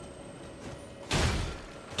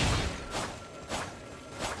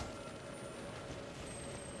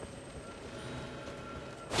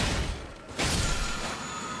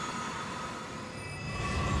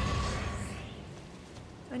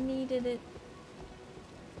 I needed it.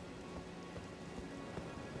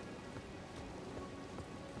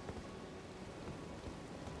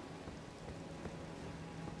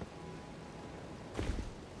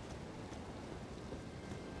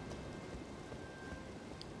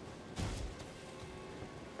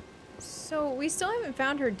 So, we still haven't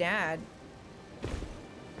found her dad.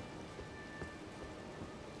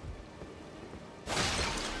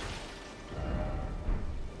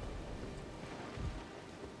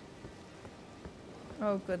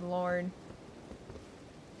 Oh, good lord.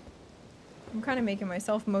 I'm kind of making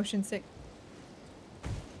myself motion sick.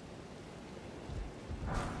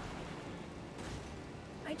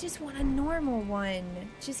 I just want a normal one.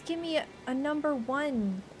 Just give me a number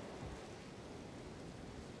 1.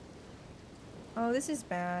 Oh, this is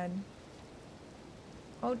bad.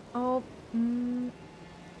 Oh, oh,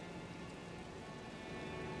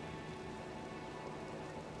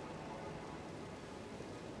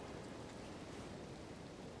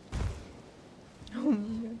 Oh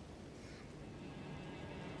my god.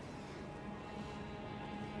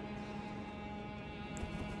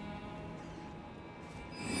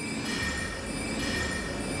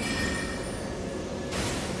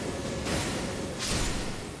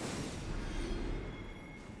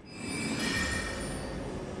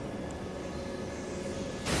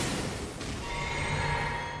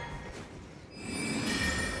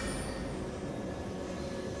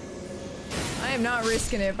 I am not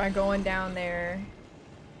risking it by going down there.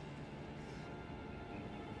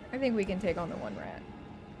 I think we can take on the one rat.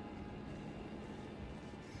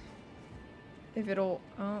 If it'll,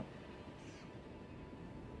 oh.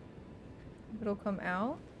 If it'll come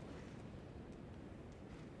out?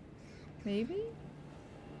 Maybe?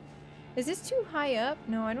 Is this too high up?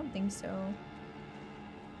 No, I don't think so.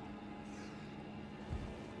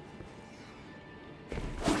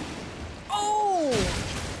 Oh!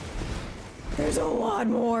 There's a lot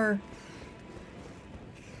more.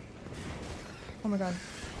 Oh my god.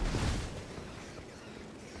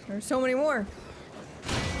 There's so many more.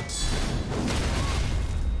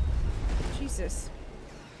 Jesus.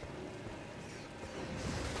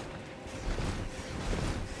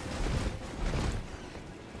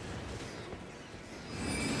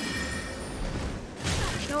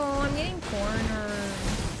 No, I'm getting cornered.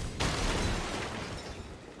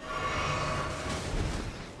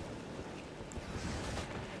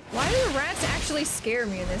 Why do the rats actually scare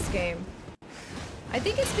me in this game? I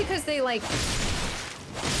think it's because they like...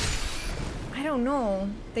 I don't know.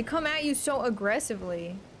 They come at you so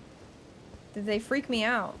aggressively that they freak me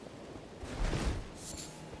out.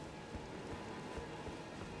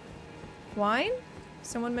 Wine?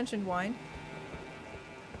 Someone mentioned wine.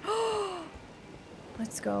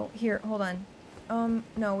 Let's go. Here, hold on.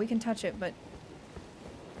 No, we can touch it, but...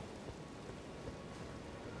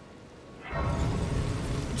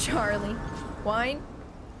 Charlie. Wine?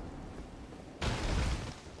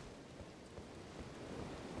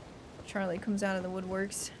 Charlie comes out of the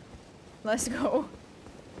woodworks. Let's go.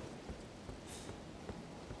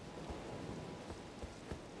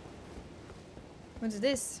 What's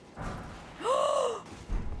this?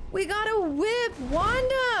 We got a whip!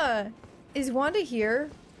 Wanda! Is Wanda here?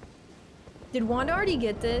 Did Wanda already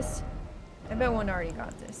get this? I bet Wanda already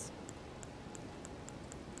got this.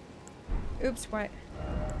 Oops, what?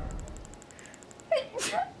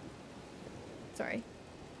 Sorry.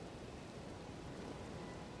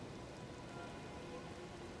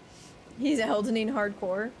 He's Eldening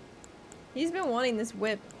hardcore. He's been wanting this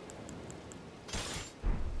whip.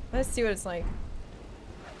 Let's see what it's like.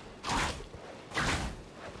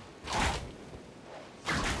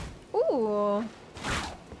 Ooh.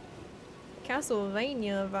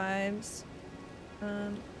 Castlevania vibes.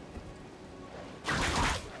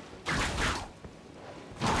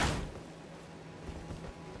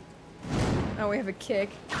 Oh, we have a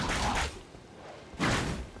kick.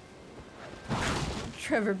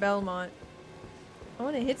 Trevor Belmont. I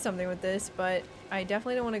want to hit something with this, but I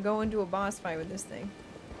definitely don't want to go into a boss fight with this thing.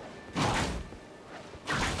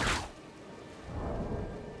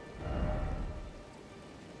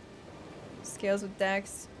 Scales with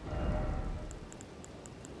dex.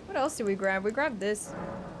 What else did we grab? We grabbed this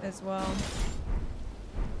as well.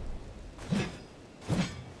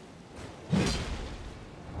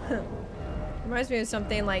 Reminds me of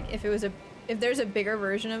something like if there's a bigger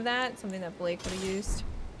version of that, something that Blake would have used.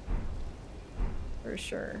 For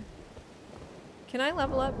sure. Can I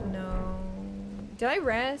level up? No. Did I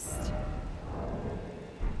rest?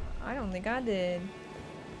 I don't think I did.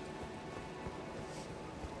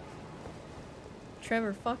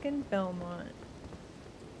 Trevor fucking Belmont.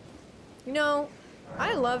 You know,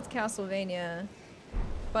 I loved Castlevania,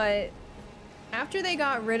 but after they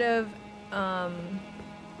got rid of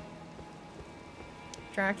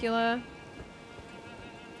Dracula,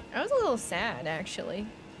 I was a little sad, actually.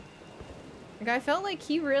 Like, I felt like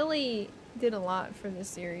he really did a lot for this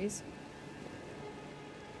series.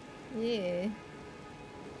 Yeah.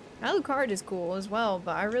 Alucard is cool as well,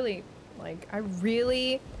 but I really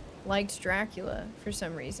liked Dracula for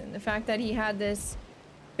some reason. The fact that he had this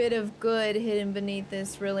bit of good hidden beneath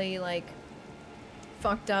this really, like,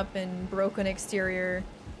 fucked up and broken exterior.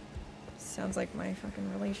 Sounds like my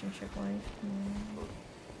fucking relationship life.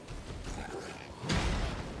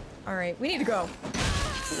 Alright, we need to go.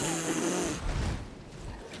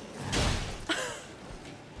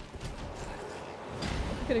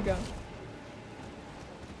 I'm gonna go.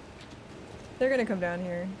 They're gonna come down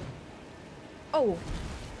here. Oh!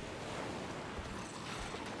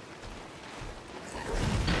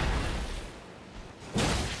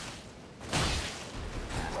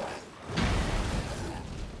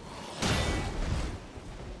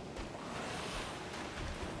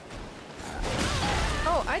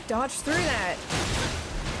 Oh, I dodged through that.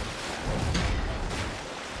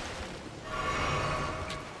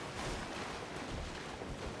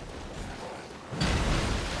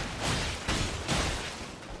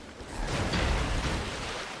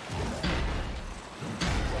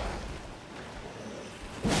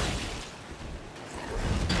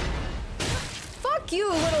 You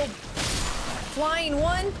little Flying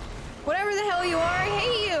one? Whatever the hell you are, I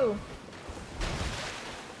hate you!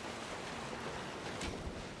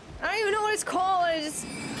 I don't even know what it's called, I just...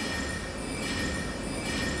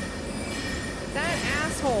 That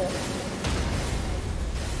asshole.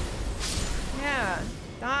 Yeah,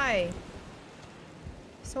 die.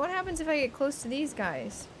 So what happens if I get close to these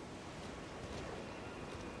guys?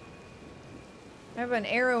 I have an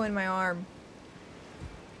arrow in my arm.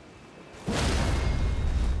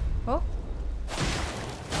 Oh.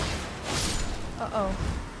 Uh-oh.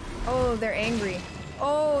 Oh, they're angry.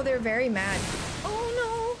 Oh, they're very mad.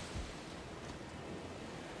 Oh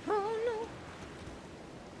no. Oh no.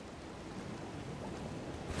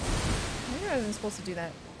 Maybe I wasn't supposed to do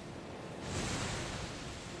that.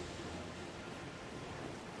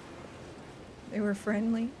 They were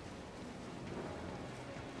friendly.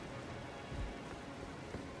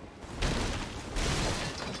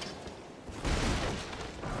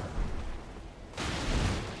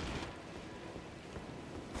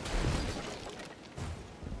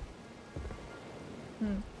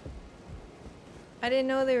 I didn't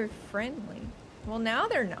know they were friendly. Well, now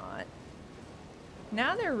they're not.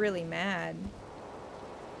 Now they're really mad.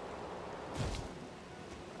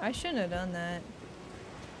 I shouldn't have done that.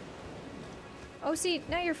 Oh, see,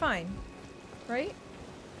 now you're fine. Right?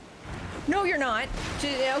 No, you're not.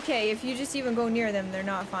 Okay, if you just even go near them, they're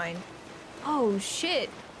not fine. Oh, shit.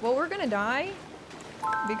 Well, we're gonna die.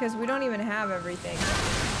 Because we don't even have everything.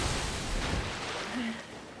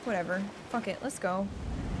 Whatever. Fuck it, let's go.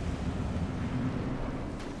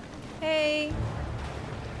 Hey.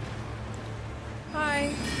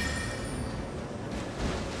 Hi.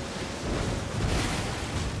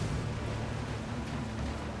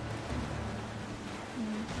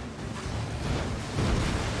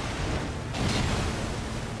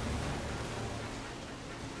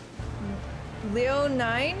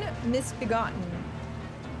 Leonine Misbegotten.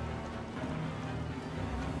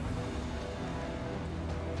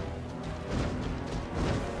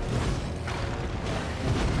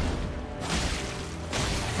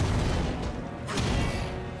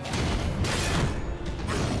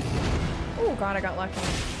 Oh god, I got lucky. Ooh.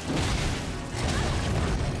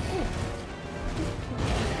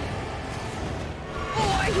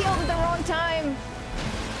 Oh, I healed at the wrong time.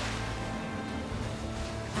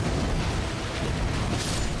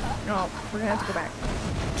 Oh, we're gonna have to go back.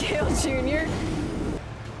 Gale Jr.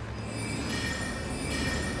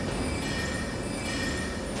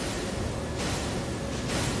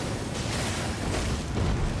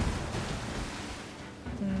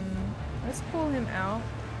 Let's pull him out.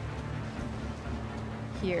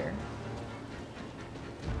 Here.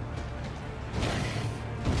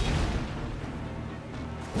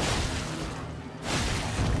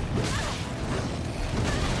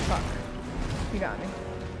 Fuck. You got me.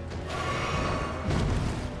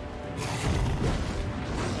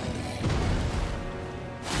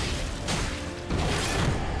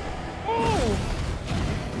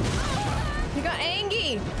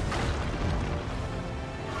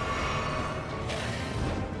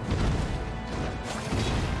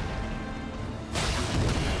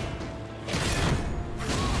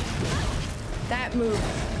 Move.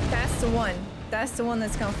 That's the one. That's the one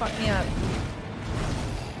that's gonna fuck me up.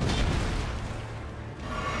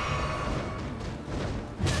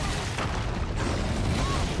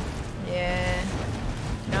 Yeah.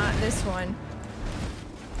 Not this one.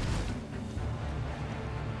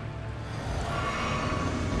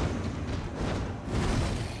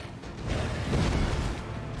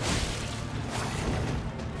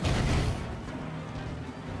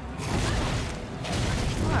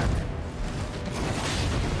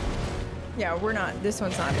 Yeah, we're not. This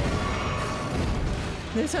one's not it.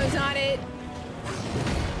 This one's not it.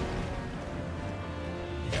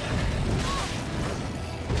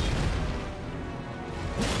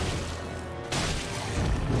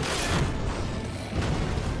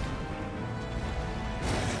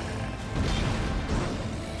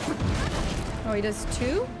 Oh, he does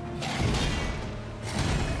two?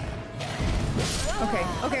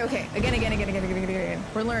 Okay. Again.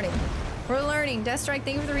 We're learning. We're learning. Death Strike,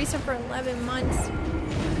 thank you for the reset for 11 months.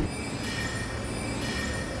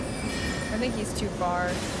 I think he's too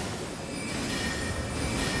far.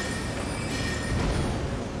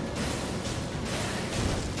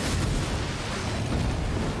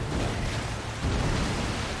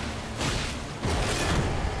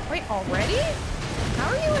 Wait, already? How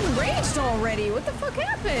are you enraged already? What the fuck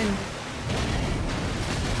happened?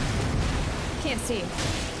 Can't see.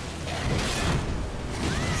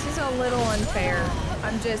 This is a little unfair.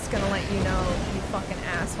 I'm just gonna let you know, you fucking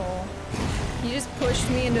asshole. You just pushed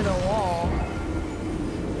me into the wall.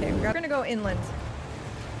 Okay, we We're gonna go inland.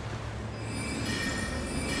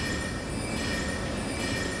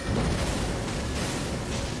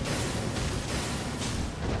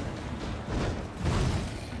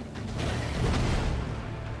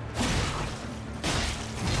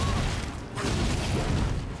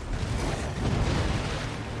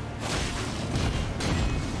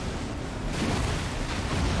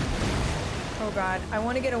 Oh god, I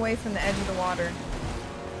want to get away from the edge of the water.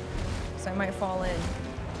 So I might fall in.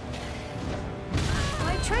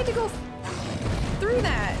 I tried to go through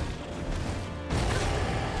that.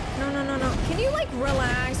 No, no, no, no. Can you like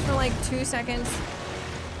relax for like 2 seconds?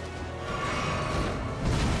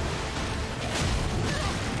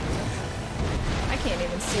 I can't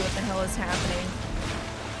even see what the hell is happening.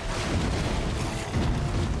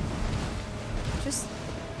 Just...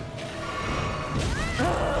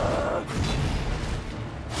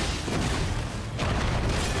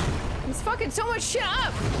 He's fucking so much shit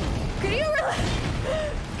up! Can you relax?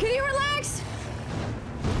 Can you relax?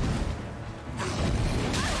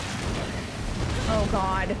 Oh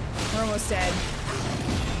god, we're almost dead.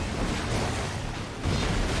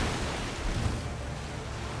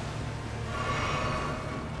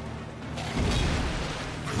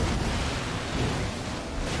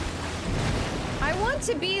 I want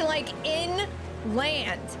to be like in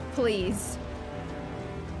land, please.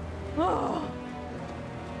 Oh.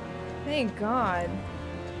 Thank God.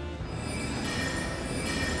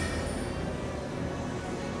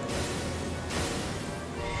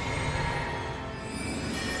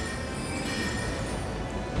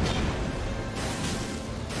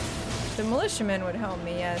 The militiamen would help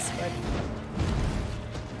me, yes, but...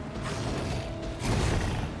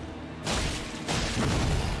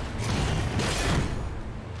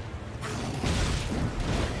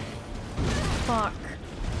 Fuck.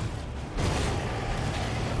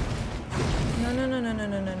 No, no, no, no, no,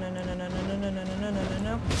 no, no, no, no, no, no, no, no, no, no, no, no, no,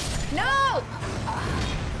 no. No!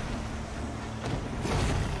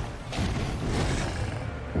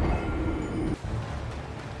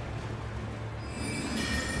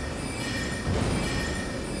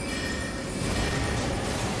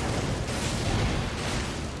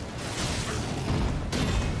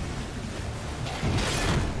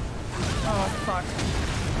 Oh, fuck.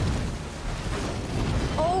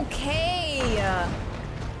 Okay.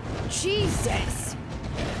 Jesus.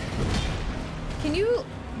 Can you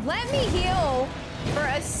let me heal for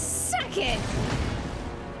a second?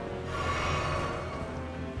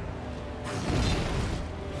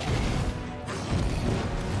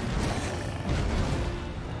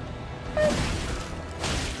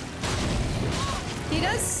 He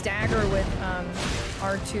does stagger with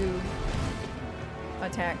R2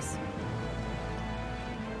 attacks.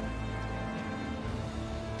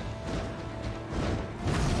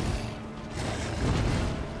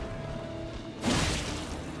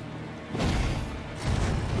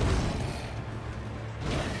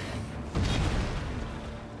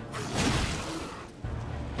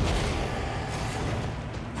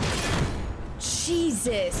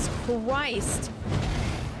 Jesus Christ.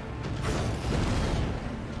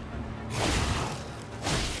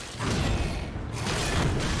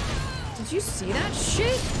 Did you see that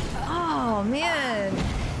shit? Oh, man.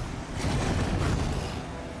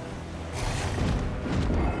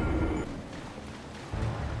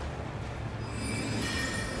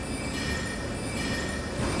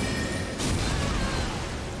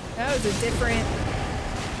 That was a different...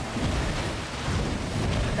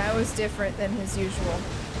 That was different than his usual.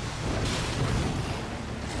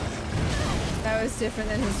 That was different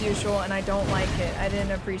than his usual, and I don't like it. I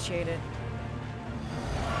didn't appreciate it.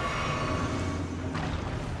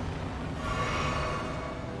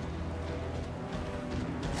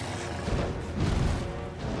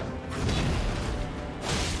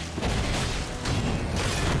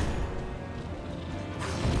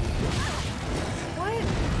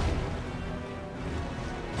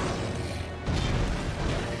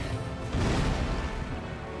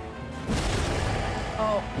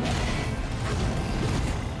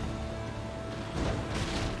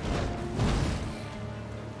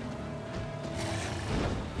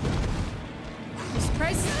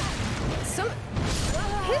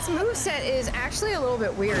 Moveset is actually a little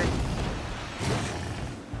bit weird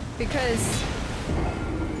because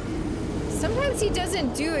sometimes he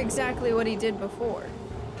doesn't do exactly what he did before.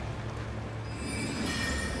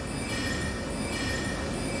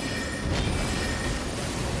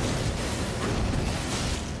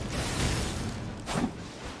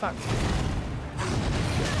 Fuck.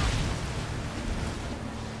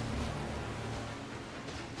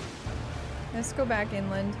 Let's go back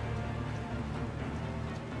inland.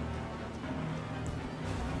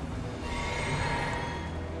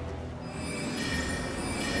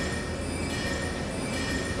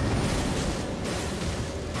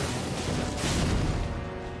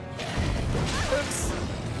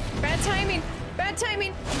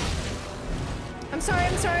 I'm sorry,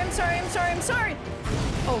 I'm sorry, I'm sorry, I'm sorry, I'm sorry!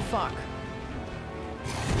 Oh, fuck.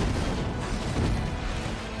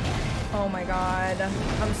 Oh my god.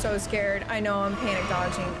 I'm so scared. I know I'm panic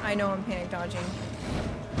dodging. I know I'm panic dodging.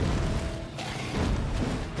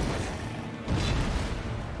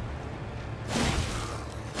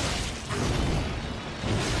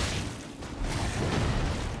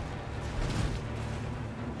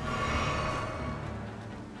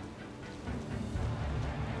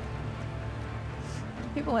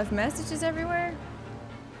 People left messages everywhere?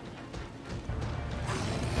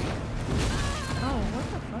 Oh, what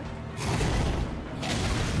the fuck?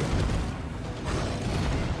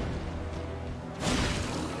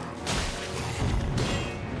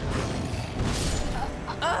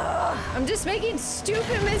 I'm just making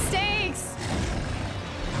stupid mistakes!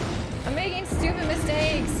 I'm making stupid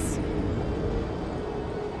mistakes!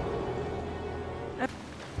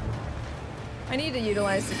 I need to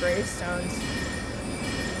utilize the gravestones.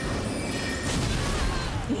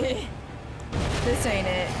 This ain't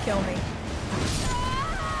it. Kill me.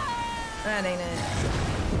 That ain't it.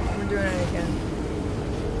 We're doing it again.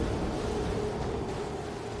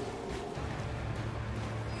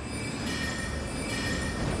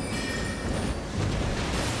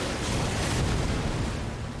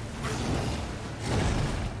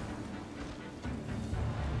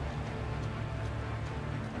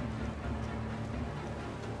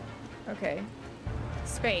 Okay.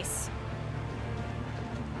 Space.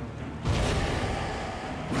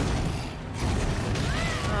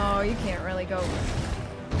 Oh, you can't really go.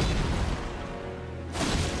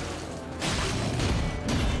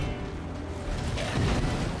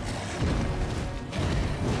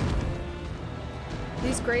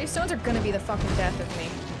 These gravestones are gonna be the fucking death of me.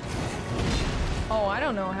 Oh, I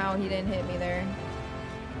don't know how he didn't hit me there.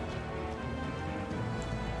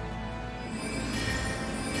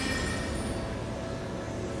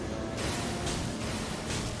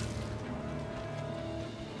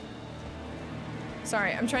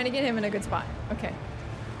 Sorry, I'm trying to get him in a good spot. Okay.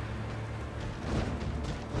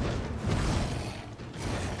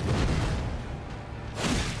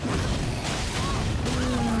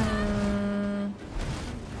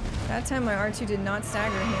 That time my R2 did not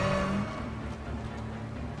stagger him.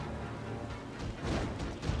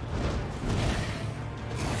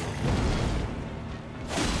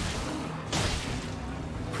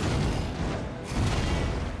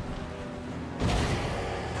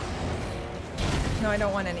 No, I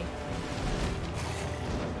don't want any.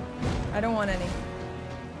 I don't want any.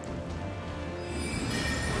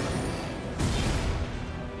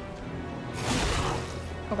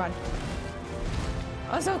 Oh god.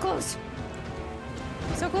 Oh, so close!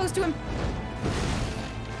 So close to him!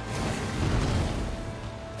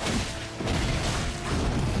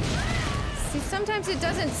 See, sometimes it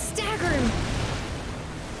doesn't stagger him!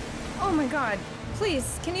 Oh my god.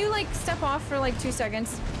 Please, can you like step off for like 2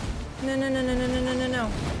 seconds? No, no, no, no, no, no, no, no,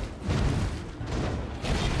 no.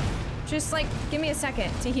 Just like, give me a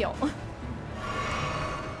second to heal.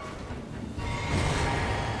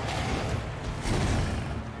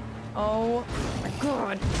 Oh my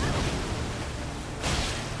god.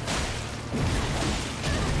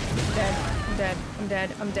 I'm dead. I'm dead. I'm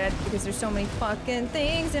dead. I'm dead because there's so many fucking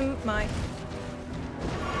things in my...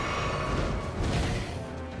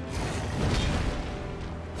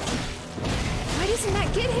 Why doesn't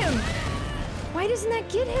that get him? Why doesn't that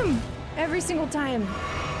get him every single time?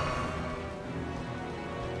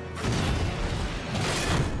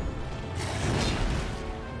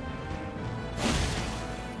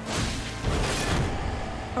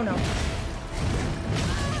 Oh no. I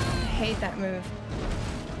hate that move.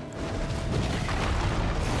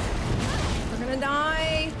 We're gonna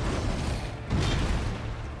die.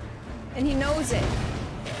 And he knows it.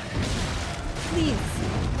 Please.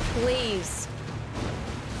 Please.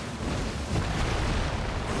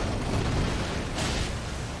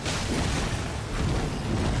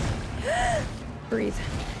 Breathe.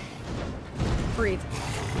 Breathe.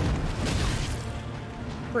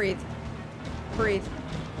 Breathe. Breathe.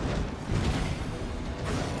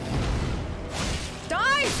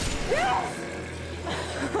 Die! Yes!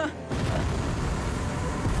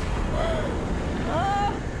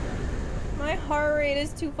 Oh, my heart rate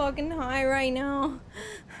is too fucking high right now.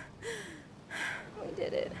 We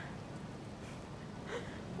did it.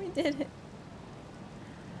 We did it.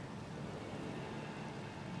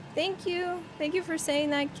 Thank you. Thank you for saying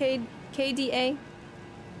that, KDA.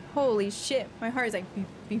 Holy shit. My heart is like beep,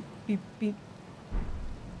 beep, beep, beep.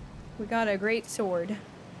 We got a great sword.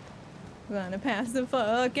 We're gonna pass the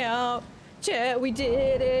fuck out. Chat, we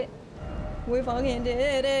did it. We fucking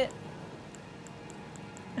did it.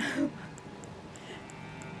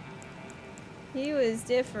 He was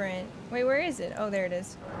different. Wait, where is it? Oh, there it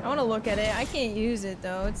is. I want to look at it. I can't use it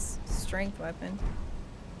though. It's a strength weapon.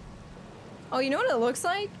 Oh, you know what it looks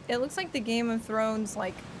like? It looks like the Game of Thrones,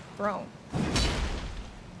 like, throne.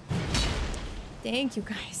 Thank you,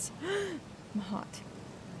 guys. I'm hot.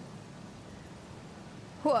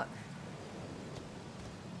 What?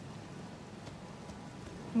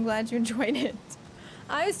 I'm glad you enjoyed it.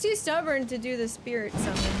 I was too stubborn to do the spirit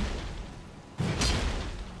summon.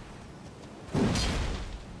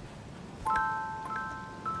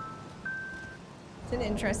 It's an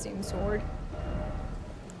interesting sword.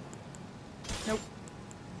 Nope.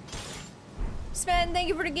 Sven, thank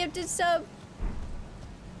you for the gifted sub.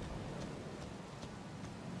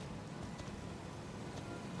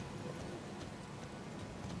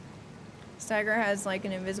 Stagger has like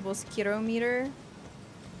an invisible Skirometer.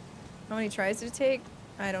 How many tries did it take?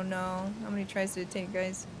 I don't know. How many tries did it take,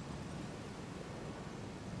 guys?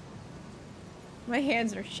 My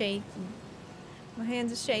hands are shaky. My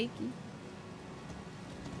hands are shaky.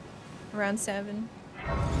 Around 7.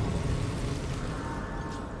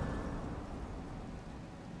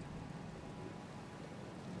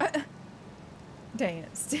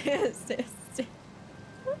 Dance, dance, dance, dance.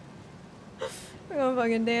 We're gonna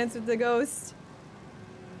fucking dance with the ghost.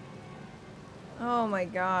 Oh my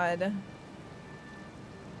god.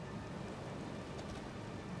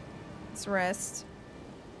 Let's rest.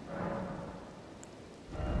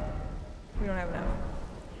 We don't have enough.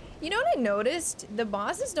 You know what I noticed? The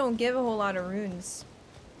bosses don't give a whole lot of runes.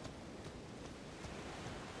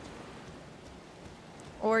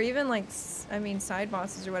 Or even like, I mean, side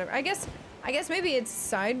bosses or whatever. I guess maybe it's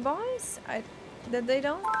side boss that they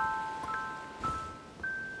don't.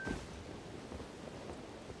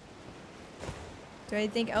 Do I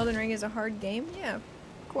think Elden Ring is a hard game? Yeah, of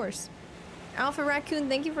course. Alpha Raccoon,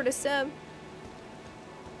 thank you for the sub.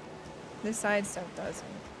 The side stuff doesn't.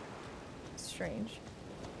 It's strange.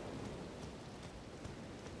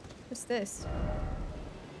 What's this?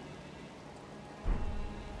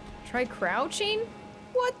 Try crouching?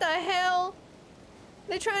 What the hell?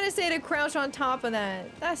 They're trying to say to crouch on top of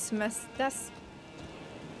that. That's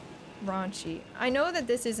raunchy. I know that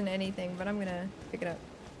this isn't anything, but I'm gonna pick it up.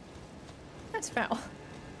 That's foul.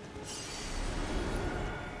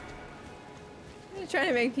 They're trying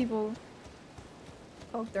to make people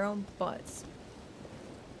poke their own butts.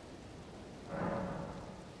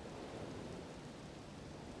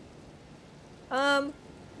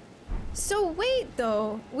 So wait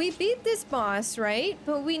though, we beat this boss, right?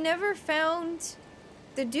 But we never found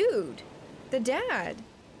the dude, the dad.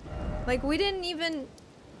 Like we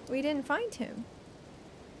didn't find him.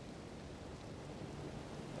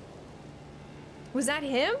 Was that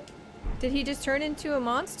him? Did he just turn into a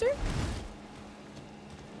monster?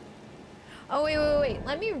 Oh, wait.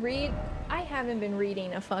 Let me read. I haven't been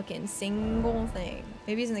reading a fucking single thing.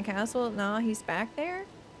 Maybe he's in the castle? No, he's back there?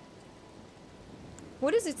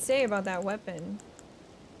 What does it say about that weapon?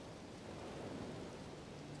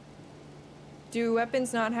 Do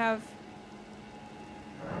weapons not have...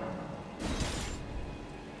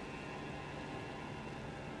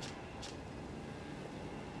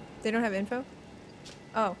 They don't have info?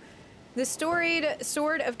 Oh. The storied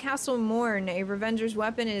sword of Castle Morne, a revenger's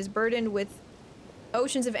weapon, is burdened with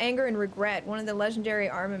oceans of anger and regret, one of the legendary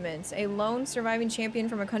armaments. A lone surviving champion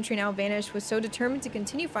from a country now vanished was so determined to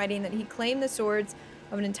continue fighting that he claimed the swords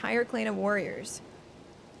of an entire clan of warriors.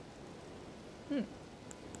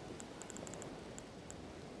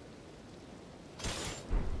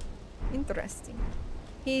 Interesting.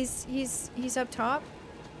 He's up top?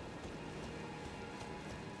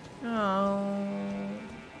 Oh,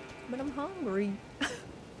 but I'm hungry.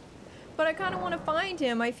 But I kind of want to find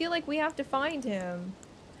him. I feel like we have to find him.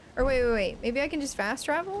 Or wait. Maybe I can just fast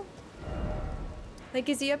travel? Like,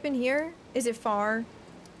 is he up in here? Is it far?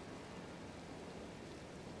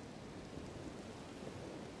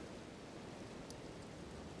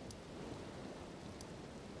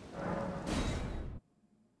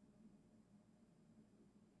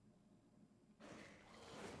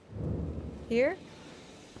 Here?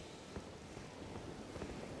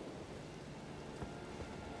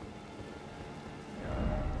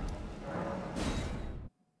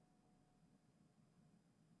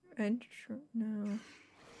 No.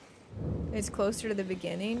 It's closer to the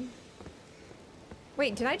beginning.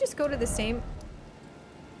 Wait, did I just go to the same...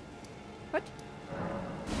 What?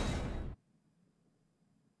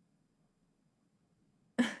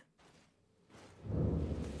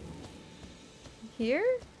 Here?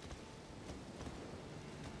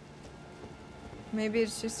 Maybe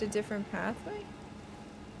it's just a different pathway?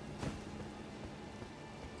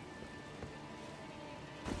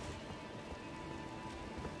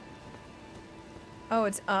 Oh,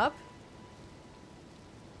 it's up?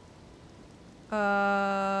 So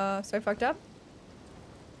I fucked up?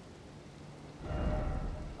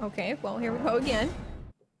 Okay, well, here we go again.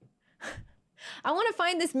 I want to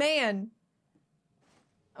find this man.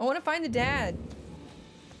 I want to find the dad.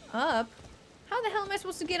 Up? How the hell am I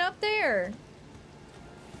supposed to get up there?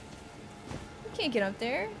 You can't get up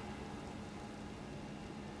there.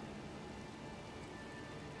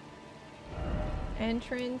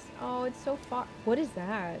 Entrance. Oh, it's so far. What is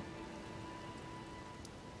that?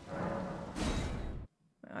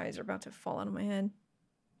 My eyes are about to fall out of my head.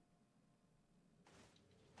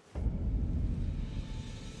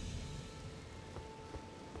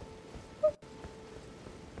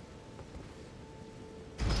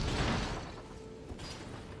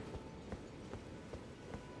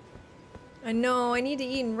 I know, I need to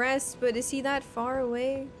eat and rest, but is he that far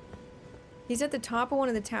away? He's at the top of one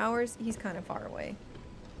of the towers. He's kind of far away.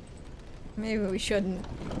 Maybe we shouldn't.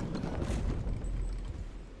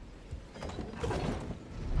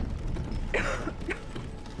 The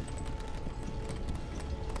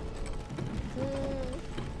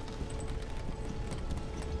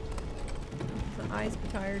eyes be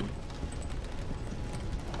tired.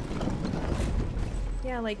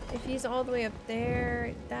 Yeah, like, if he's all the way up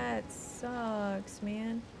there, that sucks,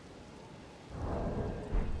 man.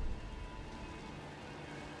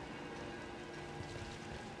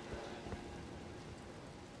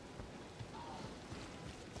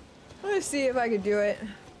 Let's see if I could do it.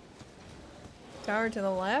 Tower to the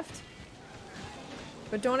left?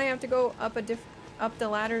 But don't I have to go up up the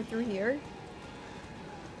ladder through here?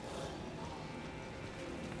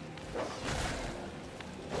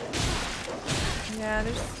 Yeah,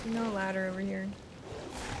 there's no ladder over here.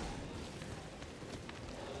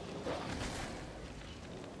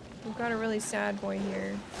 We've got a really sad boy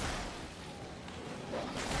here.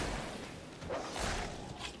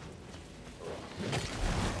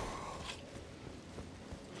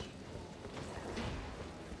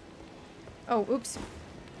 Oh, oops.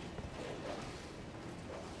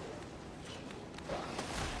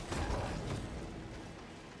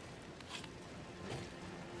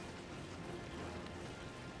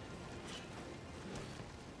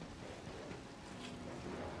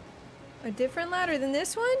 A different ladder than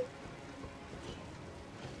this one?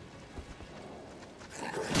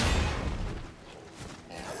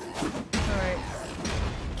 Alright.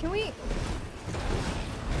 Can we...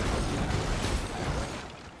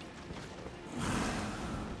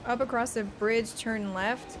 Up across the bridge, turn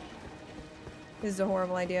left? This is a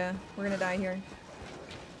horrible idea. We're gonna die here.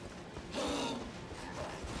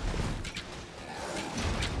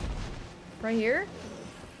 Right here?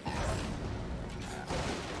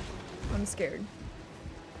 I'm scared.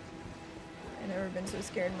 I've never been so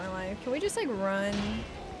scared in my life. Can we just like run?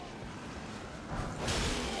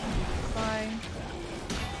 Bye.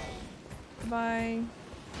 Bye.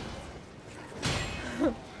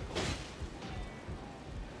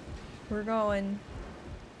 We're going.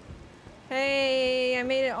 Hey, I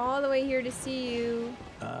made it all the way here to see you.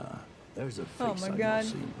 There's a Oh face my I've God.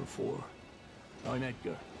 not seen before. I'm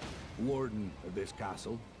Edgar, warden of this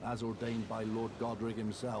castle, as ordained by Lord Godric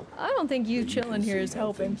himself. I don't think you But chilling can here see is how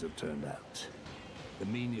helping. Things have turned out. The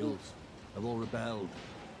menials have all rebelled.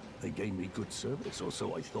 They gave me good service, or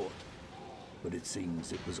so I thought. But it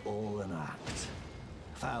seems it was all an act.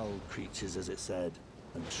 Foul creatures, as it said,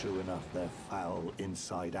 and true enough, they're foul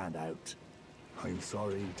inside and out. I'm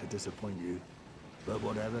sorry to disappoint you, but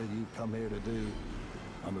whatever you come here to do,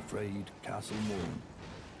 I'm afraid Castle Morne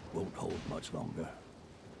won't hold much longer.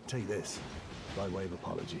 Take this, by way of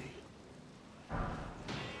apology.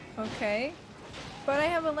 Okay. But I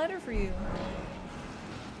have a letter for you.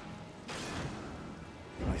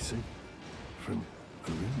 I see. From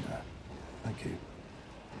Arena. Thank you.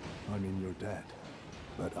 I mean, you're dead.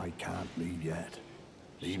 But I can't leave yet.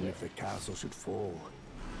 Even if the castle should fall,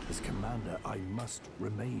 as commander, I must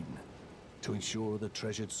remain to ensure the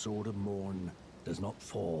treasured sword of Morne does not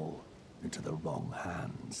fall into the wrong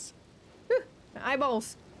hands.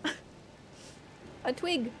 Eyeballs. A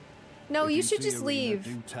twig. No, If you should see just Arena, leave.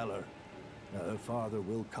 Do tell her that her father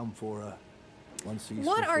will come for her once he's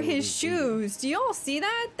What are fulfilled his duty. shoes? Do y'all see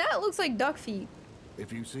that? That looks like duck feet.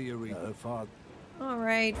 If you see Arena, her father.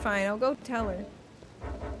 Alright, fine. I'll go tell her.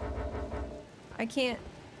 I can't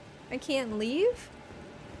leave?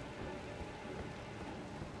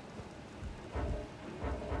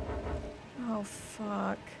 Oh,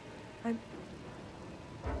 fuck.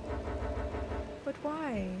 But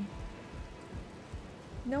why?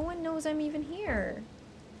 No one knows I'm even here.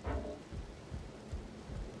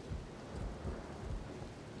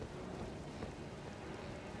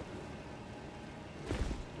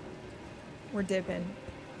 We're dipping.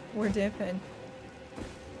 We're dipping.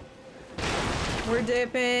 We're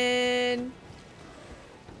dipping.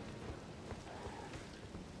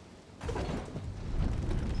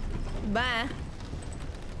 Bye.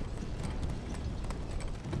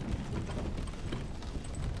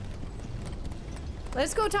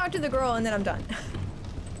 Let's go talk to the girl and then I'm done.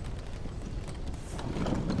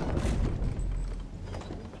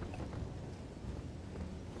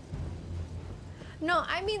 No,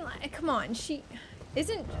 I mean, like, come on. She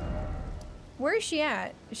isn't... Where is she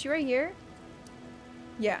at? Is she right here?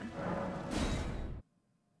 Yeah.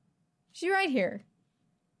 She's right here.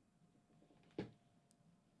 And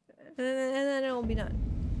then it'll be done.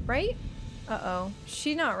 Right? Uh-oh.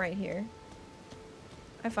 She's not right here.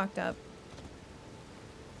 I fucked up.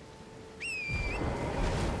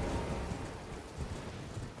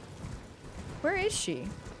 Where is she?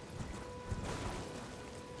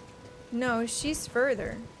 No, she's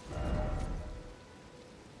further.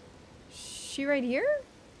 She right here?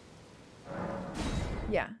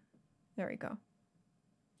 Yeah. There we go.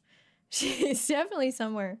 She's definitely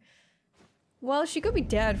somewhere. Well, she could be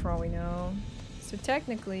dead for all we know. So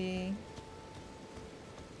technically...